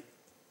 say,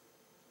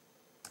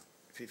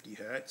 50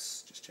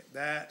 hertz. Just check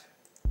that.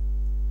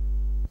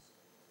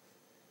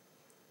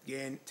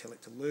 Again, tell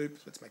it to loop.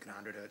 Let's make it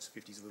 100 hertz.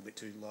 50 is a little bit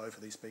too low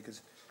for these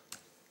speakers.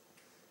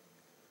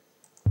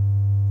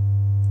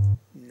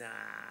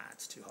 Nah,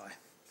 it's too high.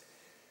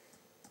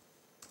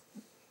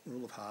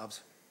 Rule of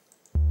halves.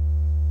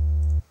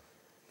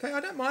 Okay, I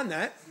don't mind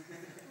that.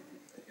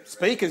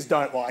 Speakers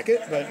don't like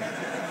it, but... Found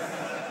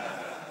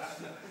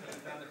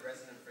the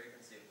resonant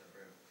frequency of the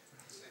room.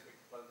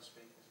 One of the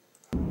speakers.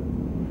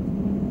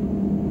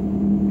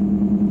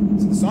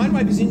 So the sine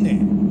wave is in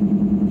there,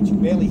 but you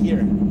can barely hear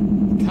it.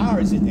 The car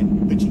is in there,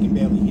 but you can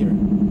barely hear it.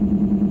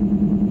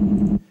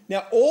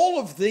 Now, all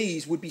of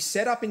these would be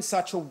set up in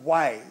such a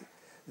way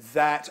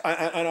that,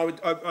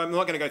 I'm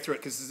not going to go through it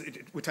because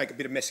it would take a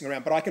bit of messing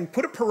around, but I can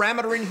put a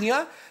parameter in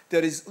here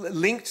that is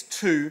linked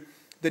to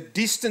the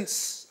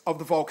distance of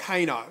the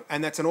volcano,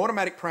 and that's an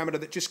automatic parameter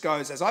that just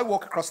goes, as I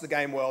walk across the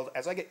game world,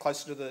 as I get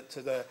closer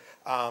to the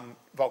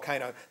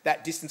volcano,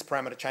 that distance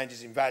parameter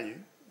changes in value,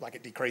 like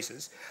it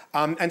decreases.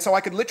 And so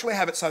I could literally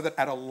have it so that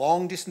at a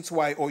long distance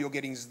away, all you're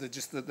getting is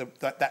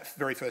that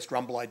very first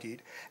rumble I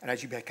did. And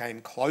as you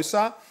became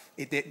closer,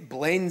 it then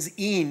blends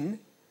in,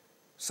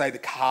 say, the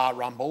car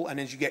rumble, and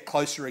as you get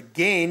closer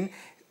again,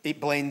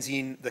 it blends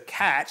in the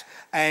cat.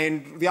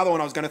 And the other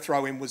one I was going to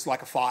throw in was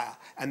like a fire.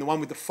 And the one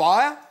with the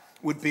fire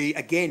would be,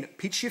 again,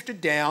 pitch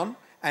shifted down,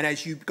 and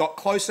as you got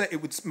closer,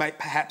 it would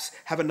perhaps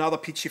have another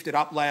pitch shifted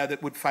up layer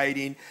that would fade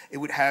in. It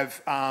would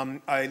have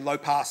a low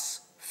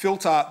pass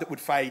filter that would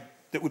fade,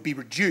 that would be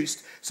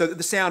reduced, so that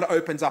the sound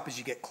opens up as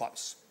you get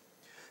close.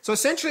 So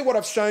essentially what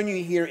I've shown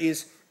you here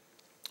is,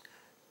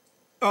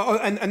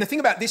 and the thing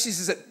about this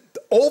is that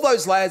all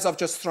those layers I've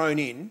just thrown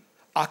in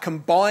are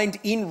combined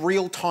in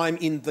real time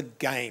in the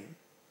game.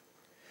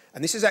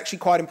 And this is actually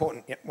quite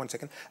important. Yep, 1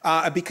 second.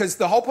 Because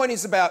the whole point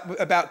is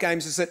about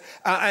games is that,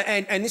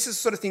 and this is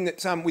the sort of thing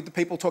that with the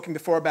people talking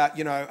before about,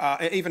 you know,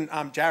 even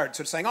Jared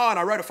sort of saying, oh, and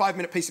I wrote a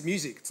 5-minute piece of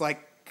music. It's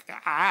like,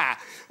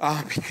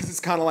 because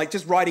it's kind of like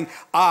just writing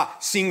a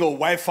single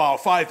WAV file,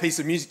 5 piece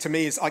of music to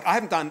me is like, I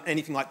haven't done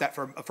anything like that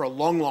for a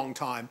long, long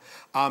time.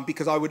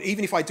 Because I would,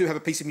 even if I do have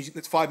a piece of music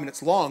that's 5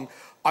 minutes long,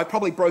 I've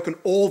probably broken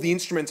all the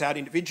instruments out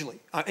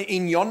individually.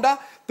 In Yonder,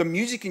 the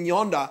music in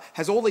Yonder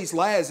has all these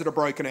layers that are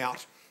broken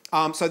out.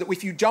 So that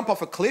if you jump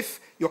off a cliff,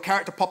 your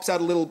character pops out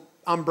a little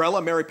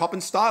umbrella, Mary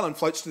Poppins style, and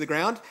floats to the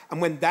ground.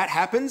 And when that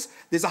happens,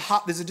 there's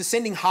a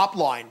descending harp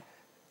line.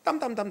 Dum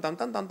dum dum dum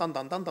dum dum dum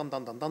dum dum dum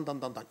dum dum dum dum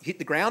dum dum. You hit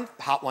the ground,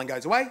 the harp line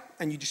goes away,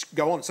 and you just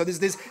go on. So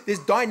there's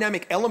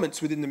dynamic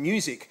elements within the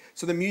music.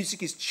 So the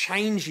music is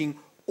changing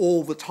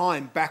all the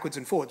time, backwards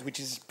and forwards, which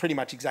is pretty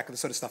much exactly the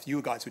sort of stuff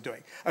you guys were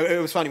doing. It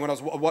was funny when I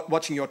was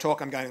watching your talk.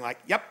 I'm going like,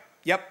 yep,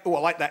 oh, I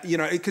like that, you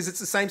know, because it's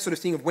the same sort of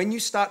thing of when you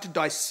start to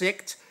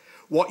dissect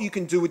what you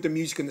can do with the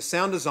music and the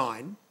sound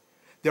design,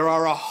 there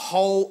are a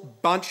whole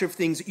bunch of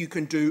things that you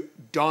can do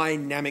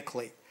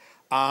dynamically.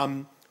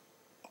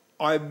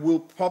 I will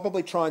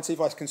probably try and see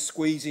if I can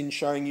squeeze in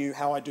showing you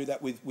how I do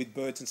that with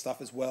birds and stuff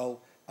as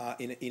well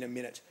in a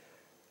minute.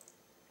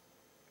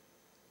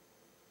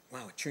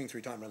 Wow, we're chewing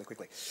through time really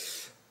quickly.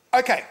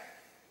 Okay,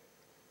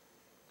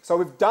 so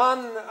we've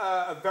done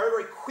a very,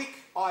 very quick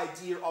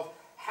idea of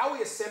how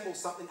we assemble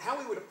something, how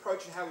we would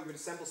approach and how we would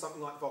assemble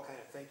something like Volcano.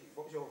 Thank you.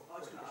 What was your... I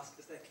was going to ask,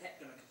 is that cat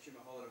going to consume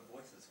a whole lot of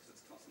voices because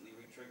it's constantly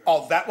re-triggering?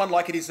 Oh, that one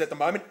like it is at the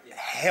moment? Yeah.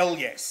 Hell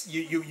yes.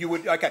 You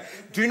would... Okay.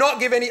 Do not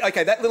give any...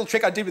 Okay, that little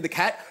trick I did with the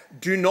cat,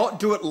 do not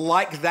do it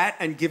like that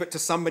and give it to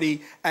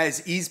somebody as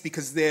is,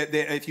 because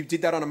if you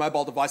did that on a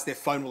mobile device, their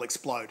phone will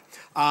explode.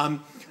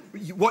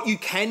 What you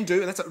can do,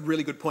 and that's a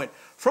really good point,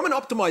 from an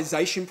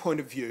optimization point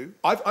of view,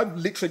 I've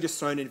literally just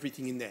thrown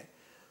everything in there.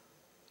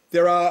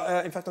 There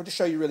are, in fact, I'll just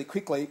show you really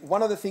quickly.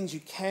 One of the things you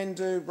can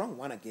do, wrong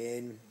one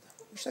again.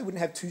 I wish they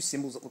wouldn't have two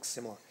symbols that look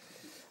similar.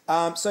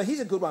 So here's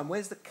a good one.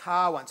 Where's the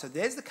car one? So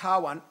there's the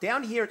car one.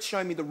 Down here, it's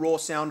showing me the raw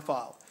sound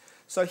file.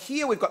 So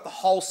here we've got the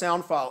whole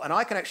sound file, and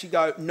I can actually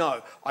go,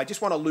 no, I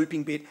just want a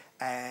looping bit,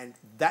 and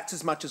that's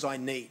as much as I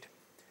need.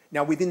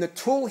 Now, within the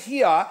tool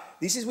here,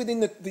 this is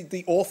within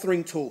the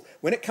authoring tool.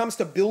 When it comes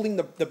to building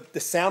the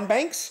sound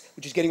banks,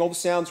 which is getting all the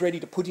sounds ready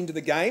to put into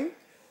the game,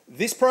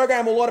 this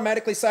program will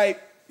automatically say,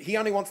 he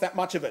only wants that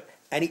much of it,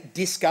 and it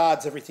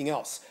discards everything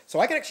else. So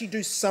I can actually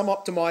do some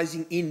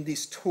optimizing in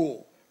this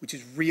tool, which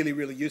is really,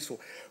 really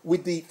useful.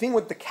 With the thing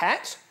with the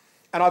cat,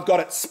 and I've got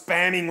it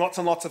spamming lots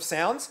and lots of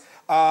sounds,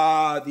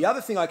 the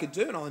other thing I could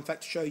do, and I'll in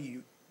fact show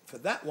you for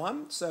that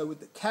one, so with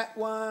the cat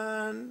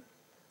one,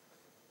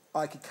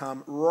 I could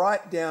come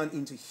right down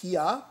into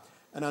here,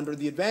 and under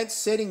the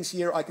advanced settings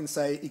here, I can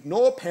say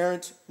ignore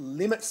parent,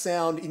 limit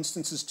sound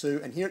instances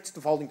to, and here it's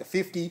defaulting to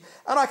 50,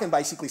 and I can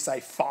basically say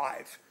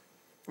 5.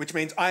 Which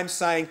means I'm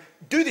saying,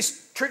 do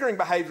this triggering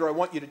behavior I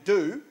want you to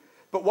do,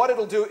 but what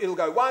it'll do, it'll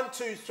go 1,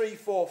 2, 3,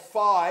 4,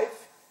 5,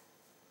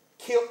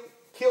 kill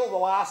the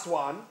last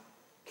one,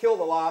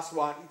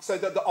 so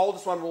that the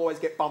oldest one will always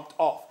get bumped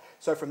off.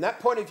 So from that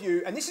point of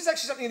view, and this is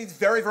actually something that is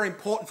very, very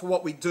important for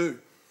what we do.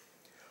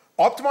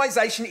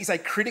 Optimization is a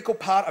critical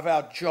part of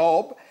our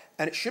job,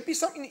 and it should be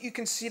something that you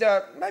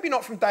consider, maybe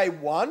not from day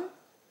one,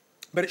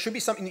 but it should be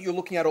something that you're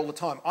looking at all the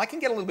time. I can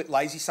get a little bit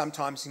lazy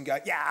sometimes and go,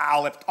 yeah,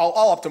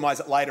 I'll optimize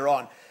it later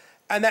on.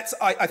 And that's,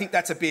 I think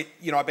that's a bit,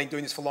 you know, I've been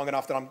doing this for long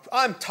enough that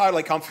I'm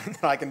totally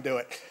confident that I can do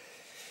it.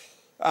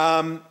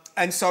 And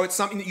so it's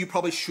something that you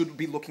probably should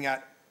be looking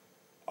at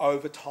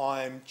over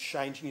time,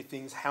 changing your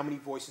things, how many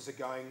voices are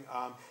going.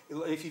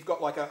 If you've got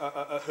like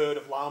a herd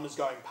of llamas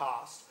going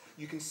past,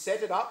 you can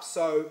set it up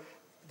so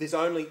there's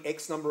only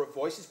X number of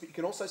voices, but you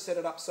can also set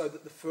it up so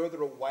that the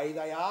further away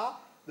they are,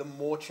 the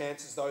more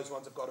chances those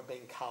ones have got of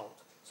being culled,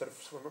 sort of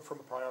from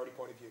a priority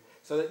point of view.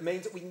 So that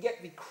means that we can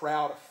get the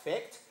crowd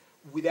effect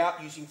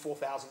without using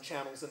 4,000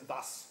 channels and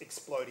thus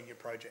exploding your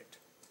project.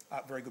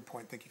 Very good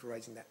point. Thank you for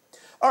raising that.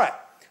 All right.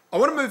 I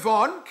want to move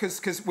on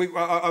because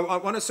I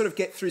want to sort of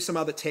get through some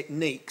other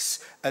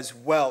techniques as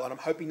well, and I'm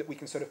hoping that we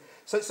can sort of...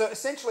 So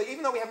essentially,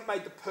 even though we haven't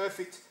made the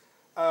perfect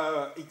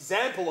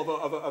example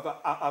of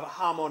a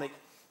harmonic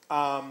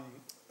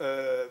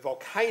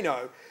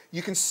volcano,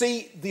 you can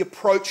see the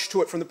approach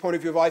to it from the point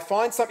of view of I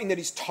find something that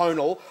is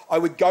tonal, I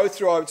would go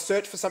through, I would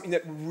search for something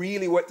that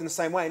really worked in the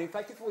same way. And in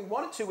fact, if we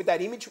wanted to, with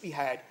that image we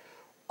had,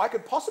 I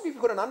could possibly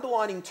put an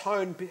underlining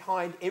tone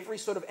behind every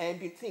sort of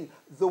ambient thing.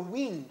 The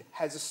wind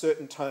has a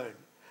certain tone,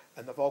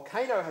 and the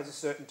volcano has a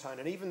certain tone,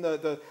 and even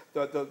the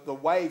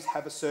waves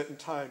have a certain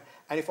tone.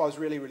 And if I was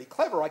really, really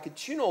clever, I could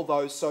tune all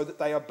those so that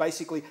they are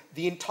basically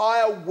the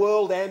entire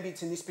world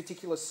ambience in this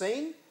particular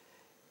scene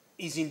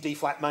is in D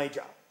flat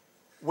major.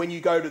 When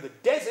you go to the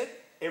desert,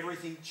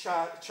 everything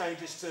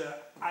changes to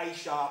A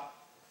sharp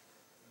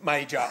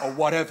major or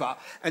whatever.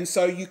 And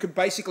so you could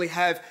basically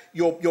have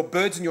your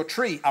birds and your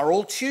tree are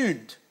all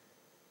tuned,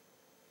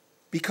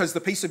 because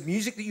the piece of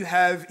music that you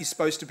have is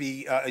supposed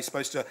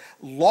to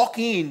lock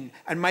in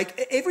and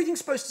make everything's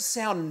supposed to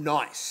sound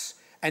nice.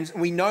 And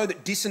we know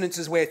that dissonance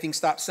is where things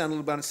start to sound a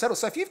little bit unsettled.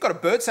 So if you've got a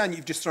bird sound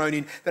you've just thrown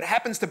in that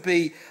happens to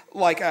be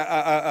like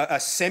a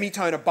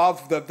semitone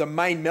above the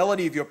main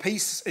melody of your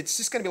piece, it's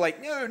just going to be like,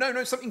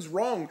 no, something's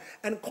wrong.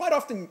 And quite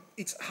often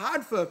it's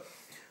hard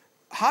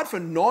for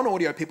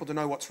non-audio people to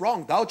know what's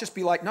wrong. They'll just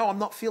be like, no, I'm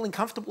not feeling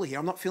comfortable here.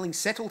 I'm not feeling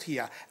settled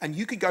here. And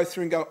you could go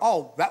through and go,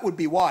 oh, that would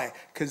be why.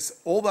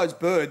 Because all those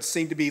birds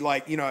seem to be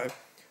like,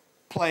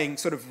 playing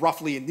sort of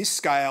roughly in this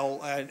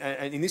scale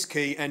and in this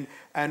key,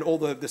 and all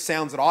the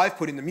sounds that I've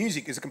put in the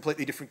music is a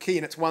completely different key,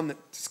 and it's one that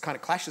just kind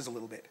of clashes a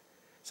little bit.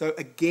 So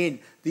again,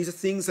 these are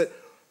things that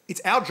it's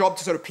our job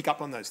to sort of pick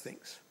up on those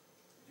things.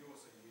 You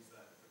also use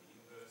that for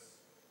the inverse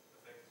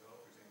effect as well,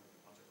 for example,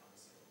 a bunch of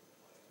unsettled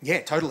players.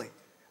 Yeah, totally.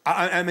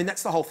 I mean,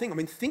 that's the whole thing. I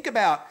mean, think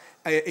about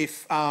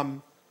if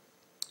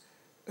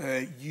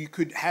you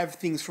could have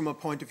things from a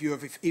point of view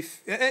of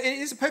if and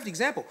it's a perfect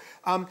example.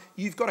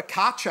 You've got a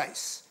car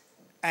chase,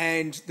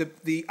 and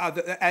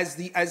as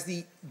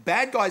the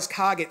bad guy's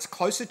car gets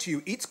closer to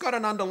you, it's got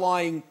an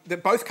underlying...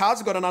 both cars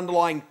have got an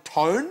underlying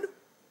tone,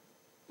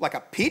 like a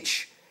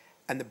pitch,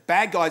 and the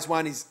bad guy's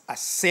one is a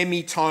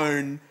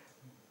semitone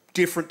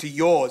different to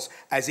yours.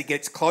 As it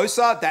gets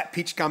closer, that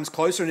pitch comes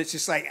closer, and it's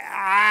just like,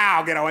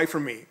 get away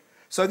from me.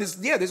 So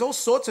there's all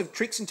sorts of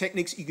tricks and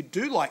techniques you could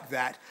do like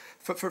that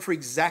for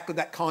exactly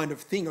that kind of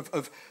thing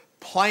of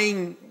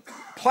playing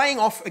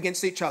off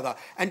against each other.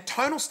 And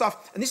tonal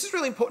stuff, and this is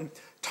really important,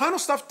 tonal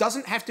stuff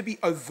doesn't have to be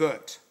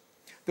overt.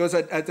 There was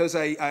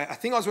a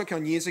thing I was working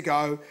on years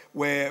ago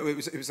where it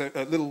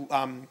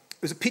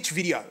was a pitch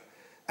video.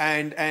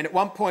 And at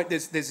one point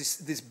there's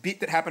this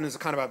bit that happened as a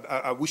kind of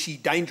a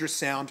whooshy, dangerous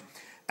sound.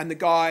 And the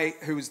guy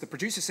who was the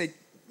producer said,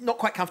 not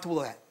quite comfortable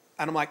with that.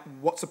 And I'm like,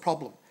 what's the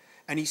problem?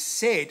 And he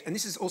said, and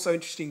this is also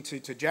interesting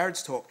to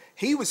Jared's talk,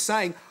 he was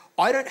saying,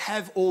 I don't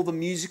have all the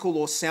musical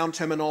or sound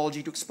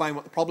terminology to explain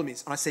what the problem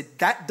is. And I said,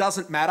 that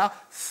doesn't matter.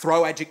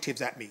 Throw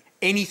adjectives at me,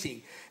 anything.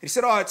 And he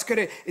said, it's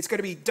got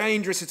to be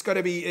dangerous. It's got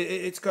to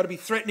be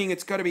threatening.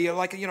 It's got to be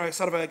like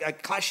sort of a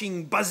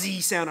clashing, buzzy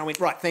sound. I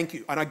went, right, thank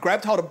you. And I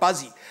grabbed hold of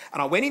buzzy,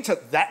 and I went into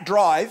that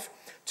drive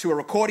to a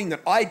recording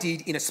that I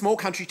did in a small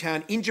country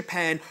town in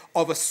Japan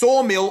of a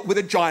sawmill with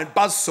a giant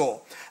buzzsaw.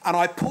 And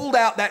I pulled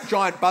out that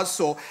giant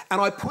buzzsaw and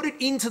I put it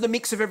into the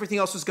mix of everything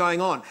else was going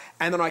on.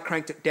 And then I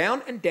cranked it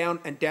down and down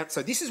and down.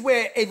 So this is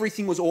where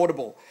everything was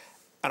audible.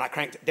 And I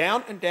cranked it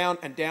down and down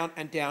and down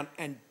and down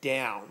and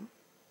down.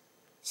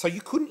 So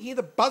you couldn't hear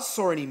the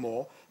buzzsaw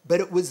anymore, but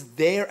it was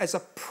there as a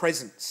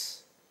presence.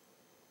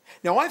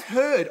 Now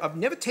I've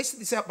never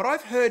tested this out, but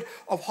I've heard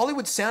of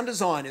Hollywood sound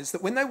designers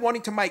that when they're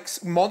wanting to make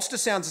monster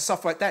sounds and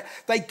stuff like that,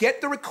 they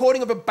get the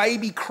recording of a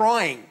baby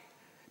crying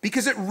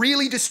because it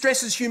really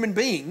distresses human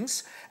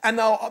beings, and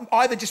they'll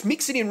either just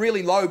mix it in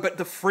really low, but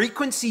the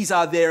frequencies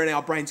are there and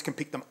our brains can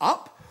pick them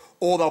up,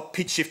 or they'll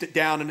pitch shift it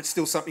down and it's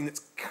still something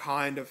that's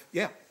kind of,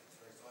 yeah.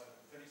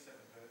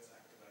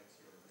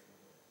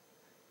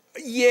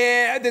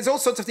 Yeah, there's all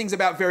sorts of things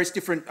about various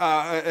different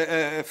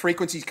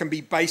frequencies can be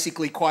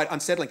basically quite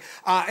unsettling.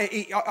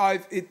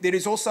 There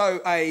is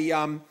also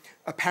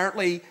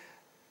apparently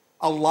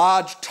a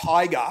large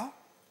tiger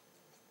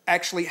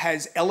actually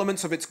has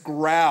elements of its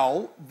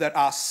growl that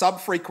are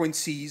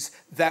sub-frequencies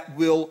that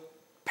will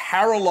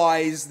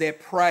paralyze their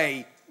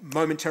prey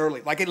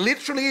momentarily. Like it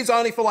literally is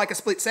only for like a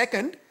split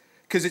second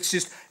because it's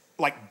just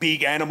like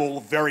big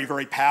animal, very,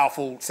 very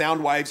powerful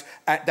sound waves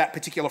at that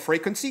particular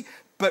frequency.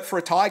 But for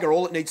a tiger,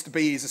 all it needs to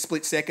be is a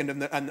split second,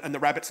 and the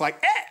rabbit's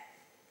like, eh!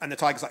 And the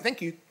tiger's like,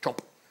 thank you, chomp.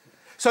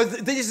 So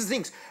these are the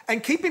things.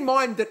 And keep in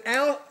mind that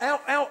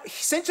our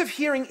sense of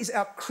hearing is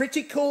our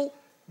critical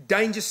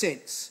danger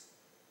sense.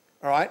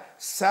 All right?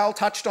 Sal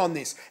touched on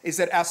this, is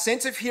that our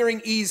sense of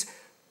hearing is,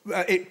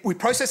 we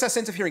process our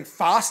sense of hearing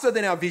faster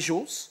than our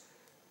visuals.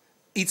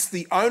 It's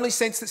the only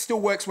sense that still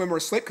works when we're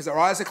asleep because our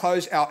eyes are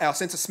closed, our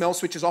sense of smell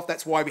switches off.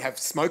 That's why we have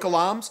smoke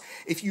alarms.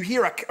 If you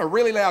hear a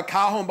really loud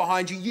car horn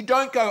behind you, you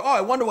don't go, oh, I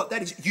wonder what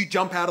that is. You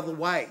jump out of the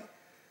way.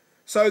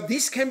 So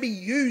this can be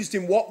used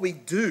in what we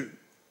do.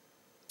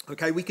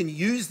 Okay, we can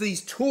use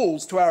these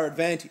tools to our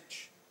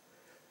advantage.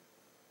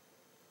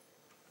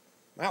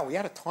 Wow, we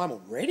out of time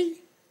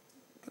already?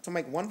 Got to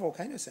make one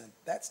volcano sound.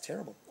 That's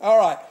terrible. All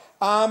right.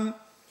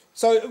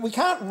 So we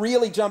can't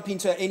really jump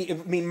into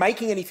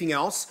making anything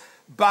else,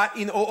 but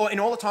in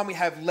all the time we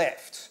have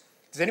left,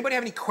 does anybody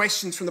have any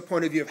questions from the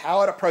point of view of how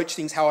I'd approach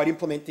things, how I'd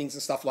implement things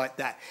and stuff like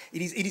that?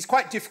 It is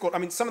quite difficult. I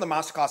mean, some of the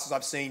masterclasses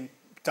I've seen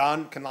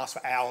done can last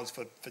for hours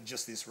for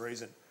just this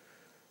reason.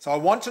 So I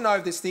want to know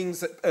if there's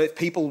things that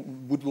people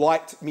would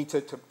like me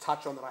to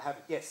touch on that I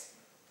haven't. Yes?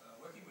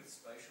 Working with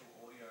spatial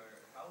audio,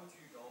 how would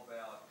you go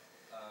about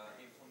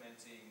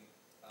implementing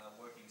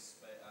working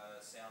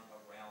sound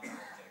around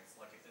objects?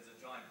 Like if there's a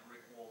giant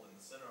brick wall in the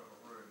center of a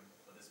room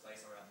with a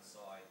space around the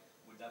side,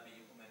 would that be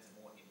implemented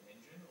more in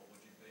Engine, or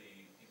would you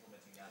be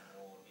implementing that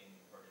more in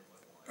Project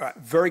Localize? All right,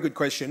 very good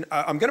question.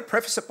 I'm going to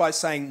preface it by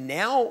saying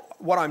now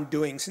what I'm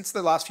doing, since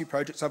the last few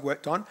projects I've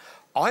worked on,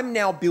 I'm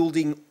now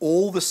building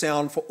all the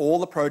sound for all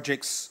the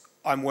projects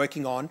I'm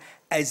working on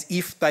as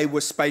if they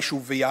were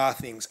spatial VR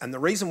things. And the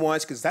reason why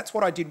is because that's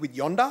what I did with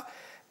Yonder,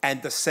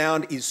 and the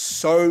sound is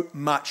so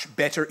much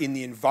better in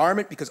the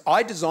environment because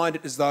I designed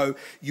it as though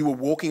you were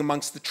walking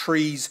amongst the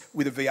trees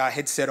with a VR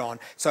headset on.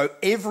 So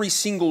every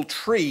single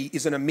tree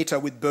is an emitter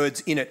with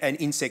birds in it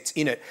and insects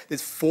in it.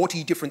 There's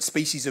 40 different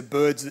species of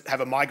birds that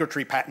have a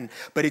migratory pattern,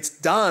 but it's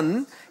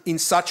done in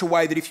such a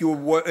way that if you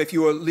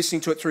were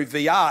listening to it through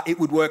VR, it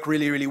would work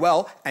really, really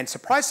well. And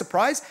surprise,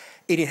 surprise,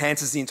 it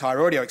enhances the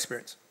entire audio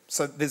experience.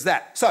 So there's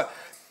that. So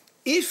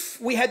if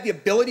we had the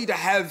ability to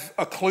have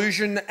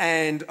occlusion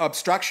and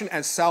obstruction,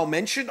 as Sal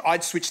mentioned,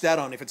 I'd switch that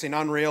on. If it's in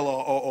Unreal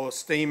or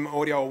Steam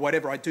Audio or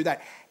whatever, I'd do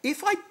that.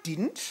 If I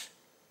didn't,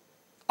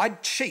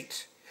 I'd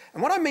cheat.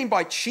 And what I mean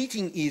by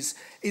cheating is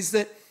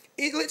that,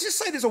 let's just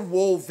say there's a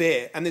wall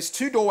there and there's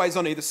two doorways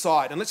on either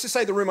side. And let's just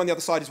say the room on the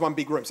other side is one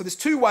big room. So there's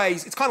two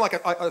ways, it's kind of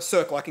like a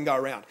circle I can go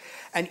around.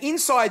 And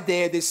inside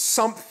there's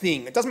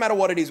something, it doesn't matter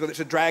what it is, whether it's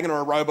a dragon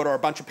or a robot or a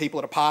bunch of people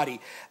at a party.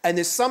 And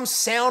there's some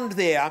sound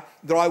there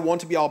that I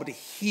want to be able to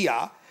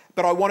hear,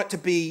 but I want it to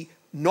be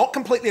not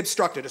completely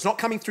obstructed. It's not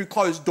coming through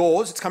closed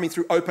doors, it's coming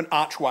through open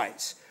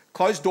archways.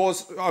 Closed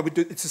doors,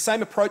 it's the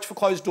same approach for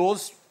closed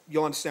doors.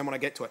 You'll understand when I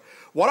get to it.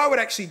 What I would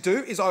actually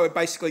do is I would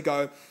basically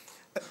go,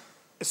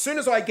 as soon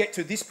as I get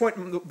to this point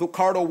in the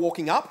corridor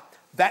walking up,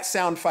 that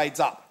sound fades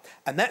up.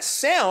 And that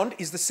sound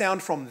is the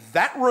sound from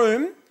that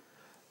room,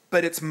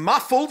 but it's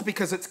muffled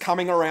because it's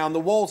coming around the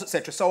walls,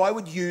 etc. So I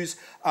would use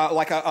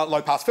like a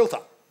low-pass filter.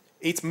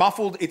 It's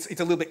muffled, it's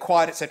a little bit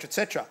quiet,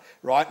 etc.,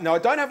 right? Now, I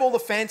don't have all the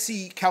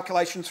fancy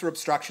calculations for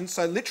obstruction,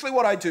 so literally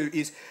what I do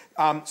is,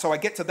 so I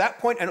get to that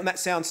point and that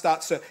sound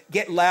starts to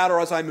get louder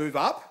as I move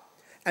up.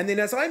 And then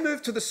as I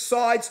move to the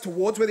sides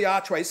towards where the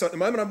archway is, so at the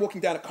moment I'm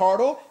walking down a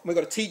corridor, and we've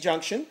got a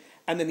T-junction,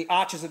 and then the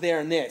arches are there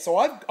and there. So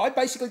I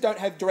basically don't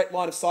have direct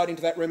line of sight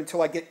into that room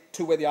until I get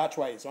to where the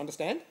archway is,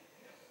 understand?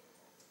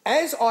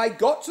 As I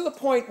got to the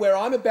point where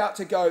I'm about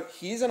to go,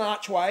 here's an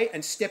archway,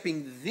 and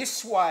stepping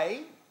this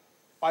way,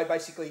 I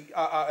basically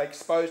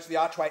exposed the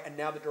archway and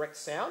now the direct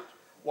sound.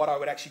 What I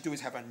would actually do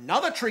is have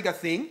another trigger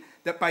thing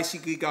that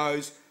basically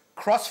goes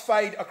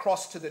crossfade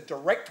across to the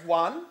direct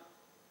one.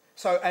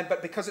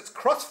 But because it's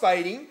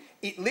crossfading,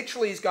 it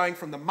literally is going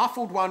from the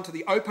muffled one to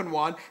the open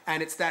one,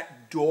 and it's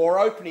that door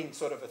opening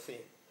sort of a thing.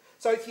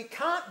 So if you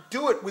can't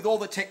do it with all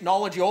the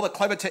technology, all the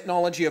clever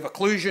technology of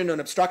occlusion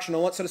and obstruction,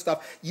 all that sort of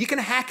stuff, you can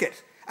hack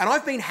it. And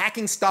I've been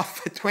hacking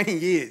stuff for 20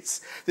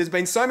 years. There's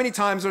been so many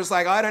times where it's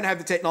like, I don't have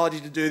the technology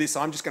to do this,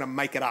 so I'm just going to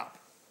make it up.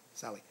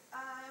 Sally?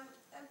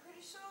 I'm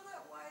pretty sure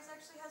that Wise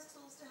actually has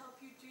tools to help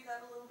you do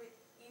that a little bit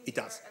easier It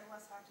does. and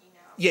less hacky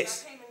now.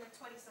 Yes. That came in the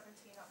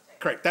 2017 update.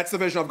 Correct. That's the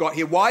version I've got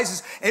here. Wise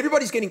is,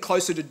 everybody's getting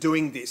closer to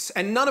doing this,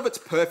 and none of it's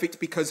perfect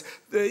because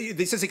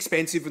this is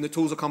expensive and the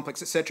tools are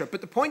complex, etc.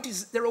 But the point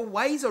is, there are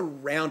ways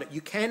around it.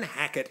 You can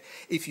hack it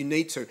if you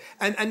need to.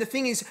 And the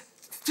thing is,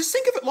 just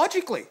think of it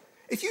logically.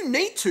 If you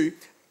need to,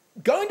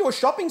 go into a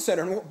shopping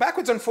centre and walk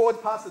backwards and forwards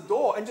past the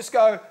door and just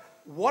go,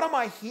 what am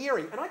I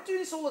hearing? And I do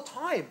this all the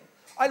time.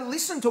 I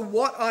listen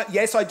to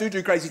yes, I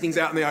do crazy things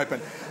out in the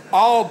open.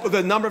 Oh,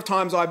 the number of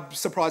times I'm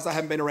surprised I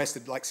haven't been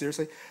arrested, like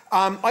seriously.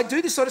 I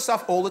do this sort of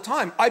stuff all the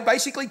time. I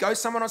basically go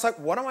somewhere and I was like,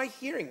 what am I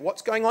hearing?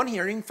 What's going on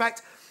here? In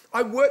fact,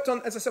 I worked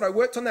on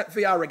that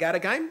VR regatta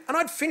game and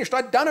I'd finished,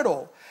 I'd done it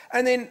all.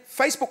 And then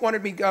Facebook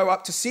wanted me to go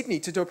up to Sydney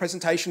to do a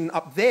presentation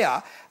up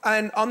there.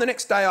 And on the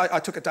next day, I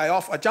took a day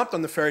off. I jumped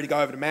on the ferry to go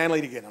over to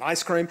Manly to get an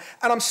ice cream.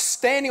 And I'm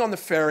standing on the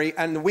ferry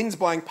and the wind's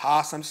blowing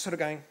past. I'm just sort of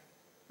going,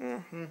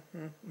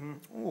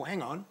 oh,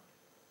 hang on.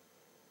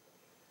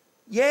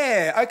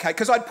 Yeah, okay,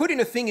 because I'd put in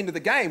a thing into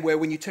the game where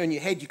when you turn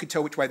your head, you could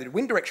tell which way the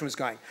wind direction was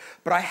going.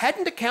 But I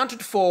hadn't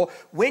accounted for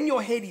when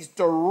your head is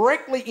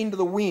directly into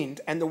the wind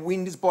and the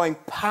wind is blowing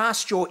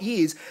past your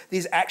ears,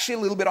 there's actually a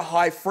little bit of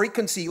high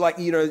frequency, like,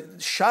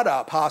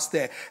 shudder past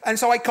there. And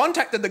so I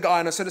contacted the guy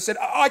and I sort of said,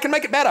 I can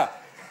make it better.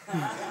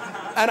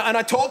 And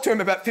I talked to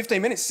him about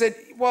 15 minutes, said,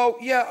 well,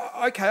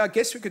 yeah, okay, I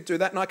guess we could do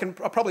that, and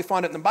I'll probably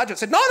find it in the budget. I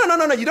said, no,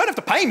 you don't have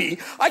to pay me.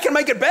 I can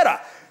make it better.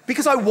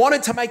 Because I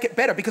wanted to make it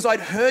better, because I'd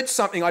heard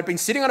something. I'd been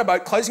sitting on a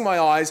boat, closing my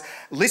eyes,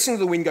 listening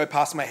to the wind go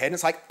past my head, and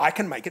it's like, I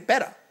can make it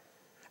better.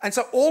 And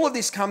so all of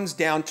this comes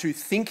down to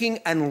thinking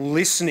and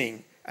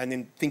listening, and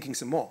then thinking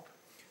some more.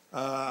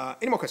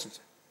 Any more questions?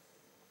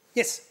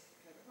 Yes?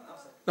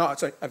 No,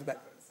 sorry, over back.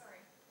 Sorry.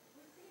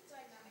 With the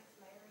dynamic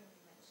layering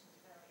you mentioned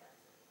earlier,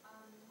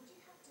 would you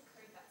have to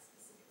code that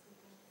specifically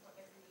for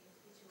every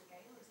individual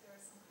game, or is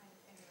there some kind of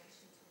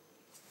emulation tool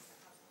that you can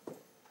set up?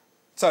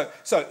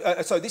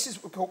 So this is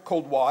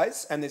called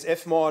Wise, and there's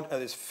Fmod,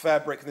 there's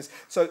Fabric, and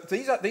so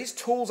these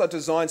tools are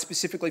designed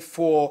specifically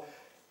for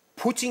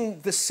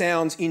putting the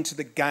sounds into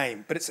the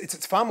game. But it's a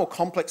far more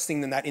complex thing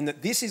than that, in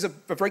that this is a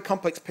very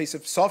complex piece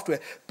of software,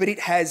 but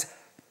it has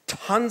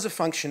tons of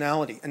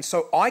functionality. And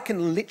so I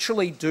can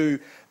literally do,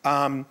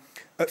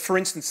 for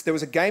instance, there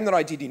was a game that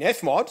I did in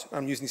Fmod,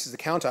 I'm using this as a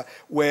counter,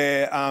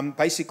 where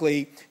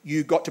basically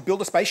you got to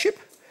build a spaceship,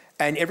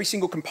 and every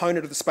single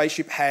component of the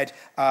spaceship had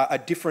a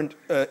different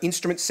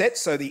instrument set.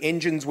 So the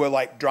engines were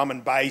like drum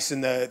and bass,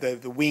 and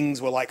the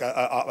wings were like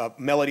a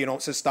melody and all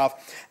sorts of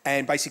stuff.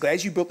 And basically,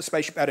 as you built the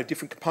spaceship out of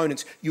different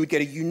components, you would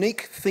get a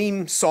unique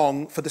theme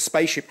song for the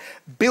spaceship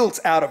built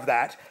out of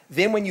that.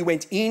 Then when you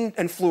went in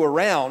and flew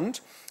around,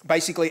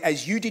 basically,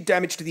 as you did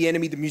damage to the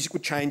enemy, the music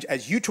would change.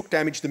 As you took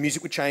damage, the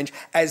music would change.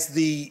 As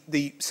the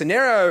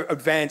scenario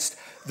advanced,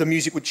 the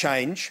music would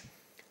change.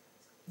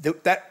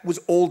 That was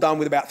all done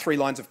with about 3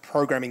 lines of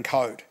programming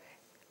code.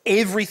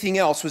 Everything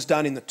else was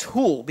done in the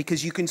tool,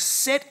 because you can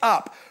set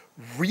up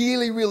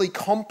really, really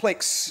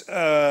complex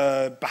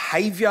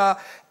behavior,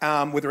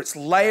 whether it's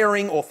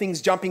layering or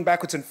things jumping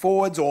backwards and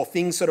forwards or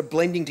things sort of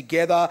blending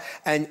together,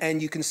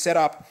 and you can set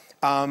up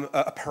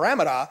a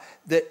parameter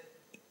that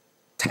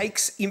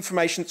takes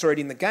information that's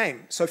already in the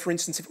game. So for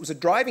instance, if it was a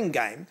driving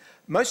game,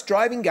 most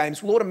driving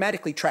games will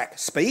automatically track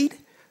speed,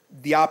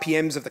 the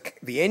RPMs of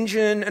the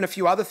engine, and a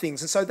few other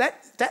things. And so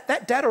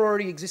that data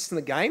already exists in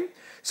the game.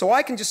 So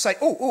I can just say,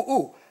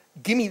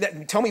 give me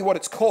that, tell me what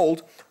it's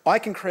called. I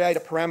can create a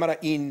parameter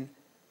in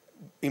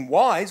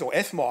Wise or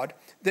Fmod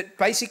that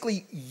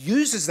basically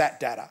uses that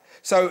data.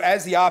 So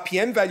as the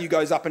RPM value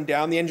goes up and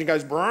down, the engine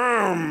goes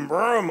brum,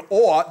 brum,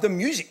 or the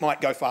music might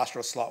go faster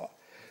or slower.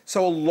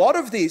 So a lot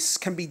of this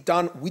can be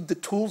done with the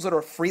tools that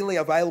are freely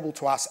available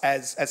to us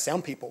as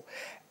sound people.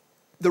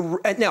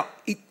 Now,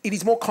 it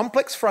is more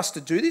complex for us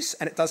to do this,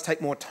 and it does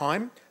take more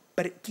time,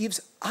 but it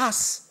gives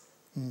us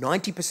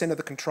 90% of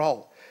the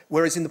control.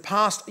 Whereas in the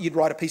past, you'd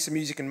write a piece of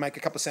music and make a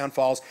couple of sound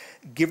files,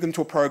 give them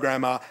to a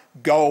programmer,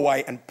 go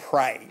away and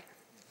pray.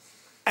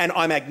 And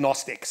I'm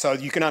agnostic, so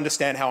you can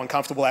understand how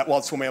uncomfortable that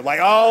was for me. I'm like,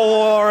 oh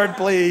Lord,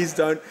 please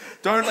don't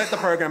let the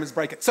programmers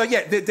break it. So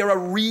yeah, there are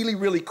really,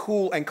 really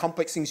cool and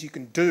complex things you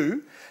can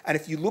do. And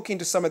if you look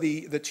into some of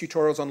the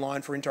tutorials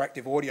online for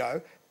interactive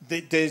audio,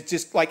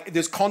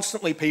 there's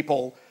constantly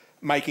people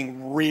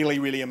making really,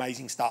 really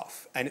amazing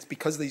stuff. And it's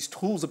because these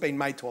tools have been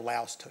made to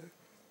allow us to.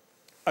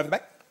 Over the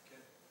back. Can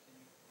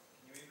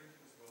you enter into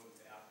this world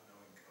without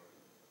knowing code,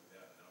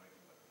 without knowing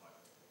what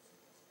Python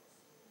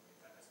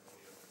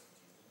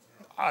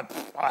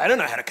is? I don't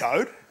know how to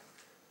code.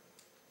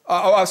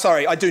 Oh,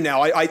 sorry, I do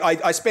now.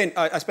 I spent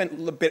a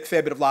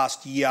fair bit of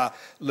last year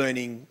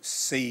learning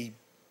C.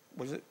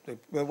 What is it?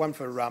 The one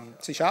for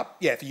C#?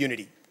 Yeah, for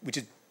Unity, which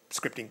is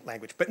scripting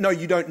language. But no,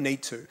 you don't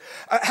need to.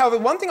 However,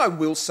 one thing I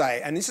will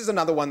say, and this is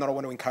another one that I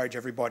want to encourage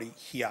everybody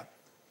here.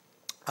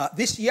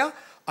 This year,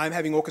 I'm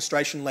having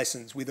orchestration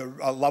lessons with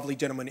a lovely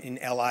gentleman in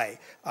LA.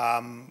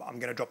 I'm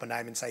going to drop a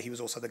name and say he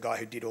was also the guy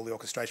who did all the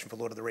orchestration for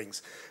Lord of the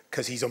Rings,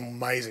 because he's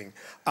amazing.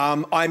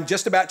 I'm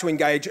just about to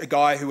engage a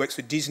guy who works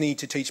for Disney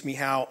to teach me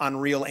how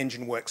Unreal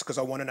Engine works, because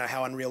I want to know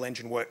how Unreal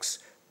Engine works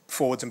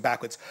forwards and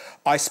backwards.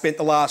 I spent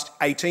the last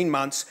 18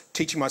 months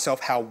teaching myself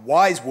how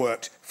Wise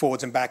worked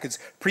forwards and backwards.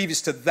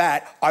 Previous to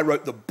that, I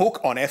wrote the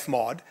book on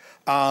Fmod.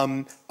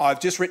 I've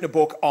just written a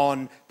book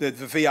on the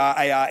VR,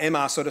 AR,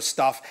 MR sort of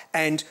stuff,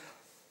 and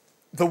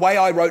the way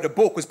I wrote a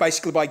book was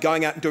basically by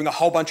going out and doing a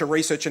whole bunch of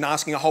research and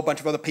asking a whole bunch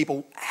of other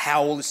people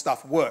how all this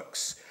stuff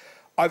works.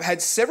 I've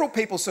had several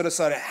people sort of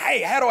say,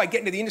 hey, how do I get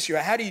into the industry? Or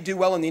how do you do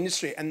well in the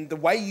industry? And the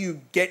way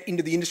you get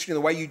into the industry and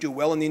the way you do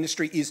well in the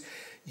industry is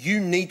you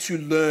need to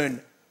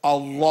learn a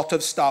lot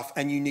of stuff,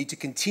 and you need to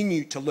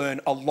continue to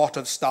learn a lot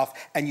of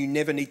stuff, and you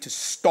never need to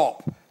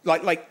stop.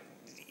 Like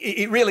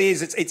it really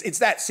is. It's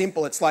that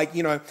simple. It's like,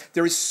 you know,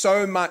 there is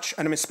so much,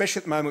 and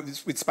especially at the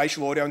moment with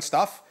spatial audio and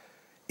stuff,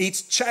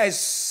 it's, as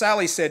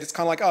Sally said, it's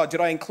kind of like, oh,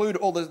 did I include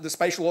all the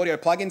spatial audio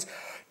plugins?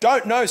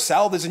 Don't know,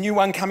 Sal. There's a new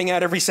one coming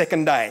out every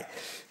second day,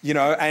 you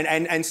know,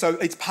 and so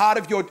it's part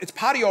of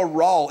your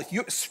role. If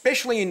you,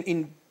 especially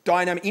in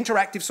dynamic,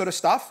 interactive sort of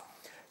stuff,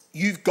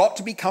 you've got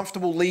to be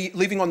comfortable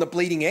living on the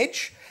bleeding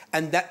edge.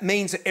 And that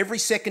means that every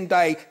second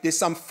day, there's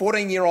some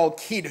 14-year-old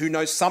kid who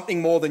knows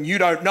something more than you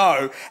don't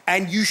know,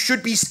 and you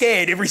should be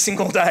scared every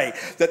single day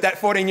that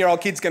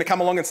 14-year-old kid's going to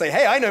come along and say,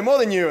 hey, I know more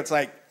than you. It's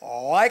like,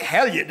 like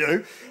hell you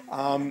do.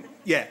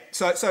 Yeah,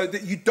 so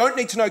that you don't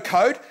need to know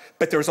code,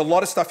 but there is a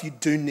lot of stuff you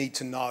do need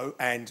to know,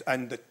 and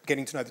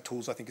getting to know the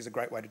tools, I think, is a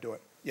great way to do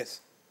it.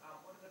 Yes?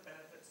 What are the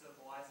benefits of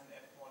Wise and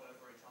Fmod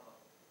over each other?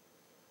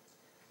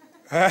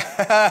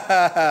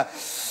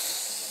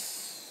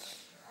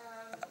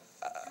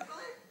 Google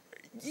it.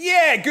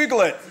 Yeah,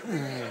 Google it. It's a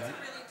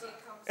really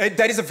deep conversation.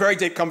 That is a very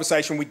deep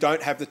conversation. We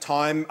don't have the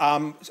time.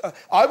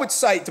 I would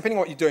say, depending on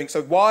what you're doing,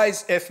 so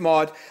Wise,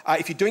 Fmod,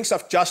 if you're doing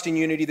stuff just in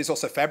Unity, there's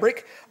also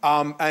Fabric.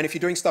 And if you're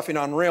doing stuff in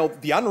Unreal,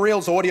 the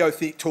Unreal's audio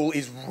tool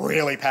is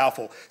really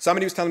powerful.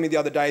 Somebody was telling me the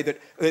other day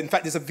that, in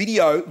fact, there's a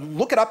video,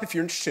 look it up if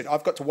you're interested.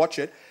 I've got to watch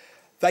it.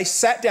 They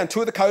sat down, two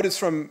of the coders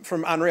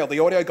from Unreal, the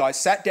audio guys,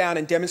 sat down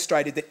and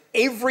demonstrated that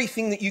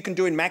everything that you can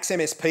do in Max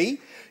MSP,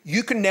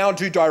 you can now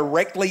do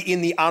directly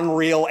in the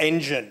Unreal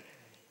Engine.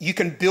 You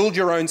can build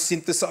your own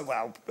synthesizer,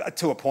 well,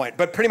 to a point,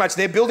 but pretty much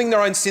they're building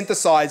their own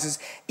synthesizers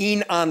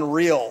in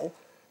Unreal,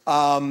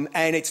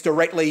 and it's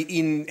directly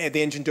in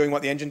the engine doing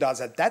what the engine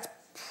does. That's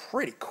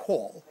pretty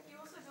cool. But you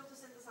also built a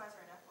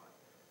synthesizer in Fmod.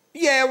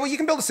 Yeah, well, you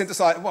can build a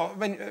synthesizer. Well,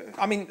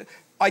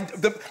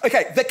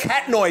 the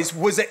cat noise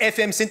was an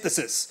FM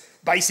synthesis,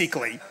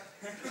 basically.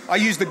 I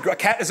used the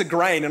cat as a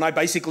grain, and I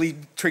basically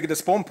triggered a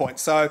spawn point.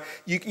 So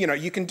you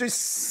can do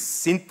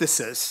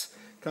synthesis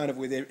kind of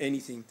with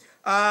anything.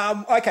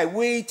 Okay,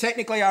 we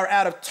technically are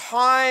out of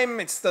time.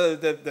 It's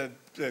the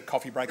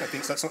coffee break, I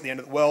think, so that's not the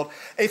end of the world.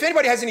 If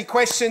anybody has any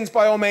questions,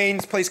 by all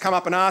means, please come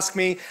up and ask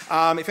me.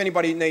 If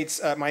anybody needs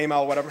my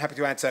email or whatever, I'm happy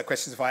to answer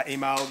questions via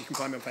email. You can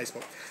find me on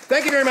Facebook.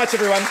 Thank you very much,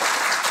 everyone.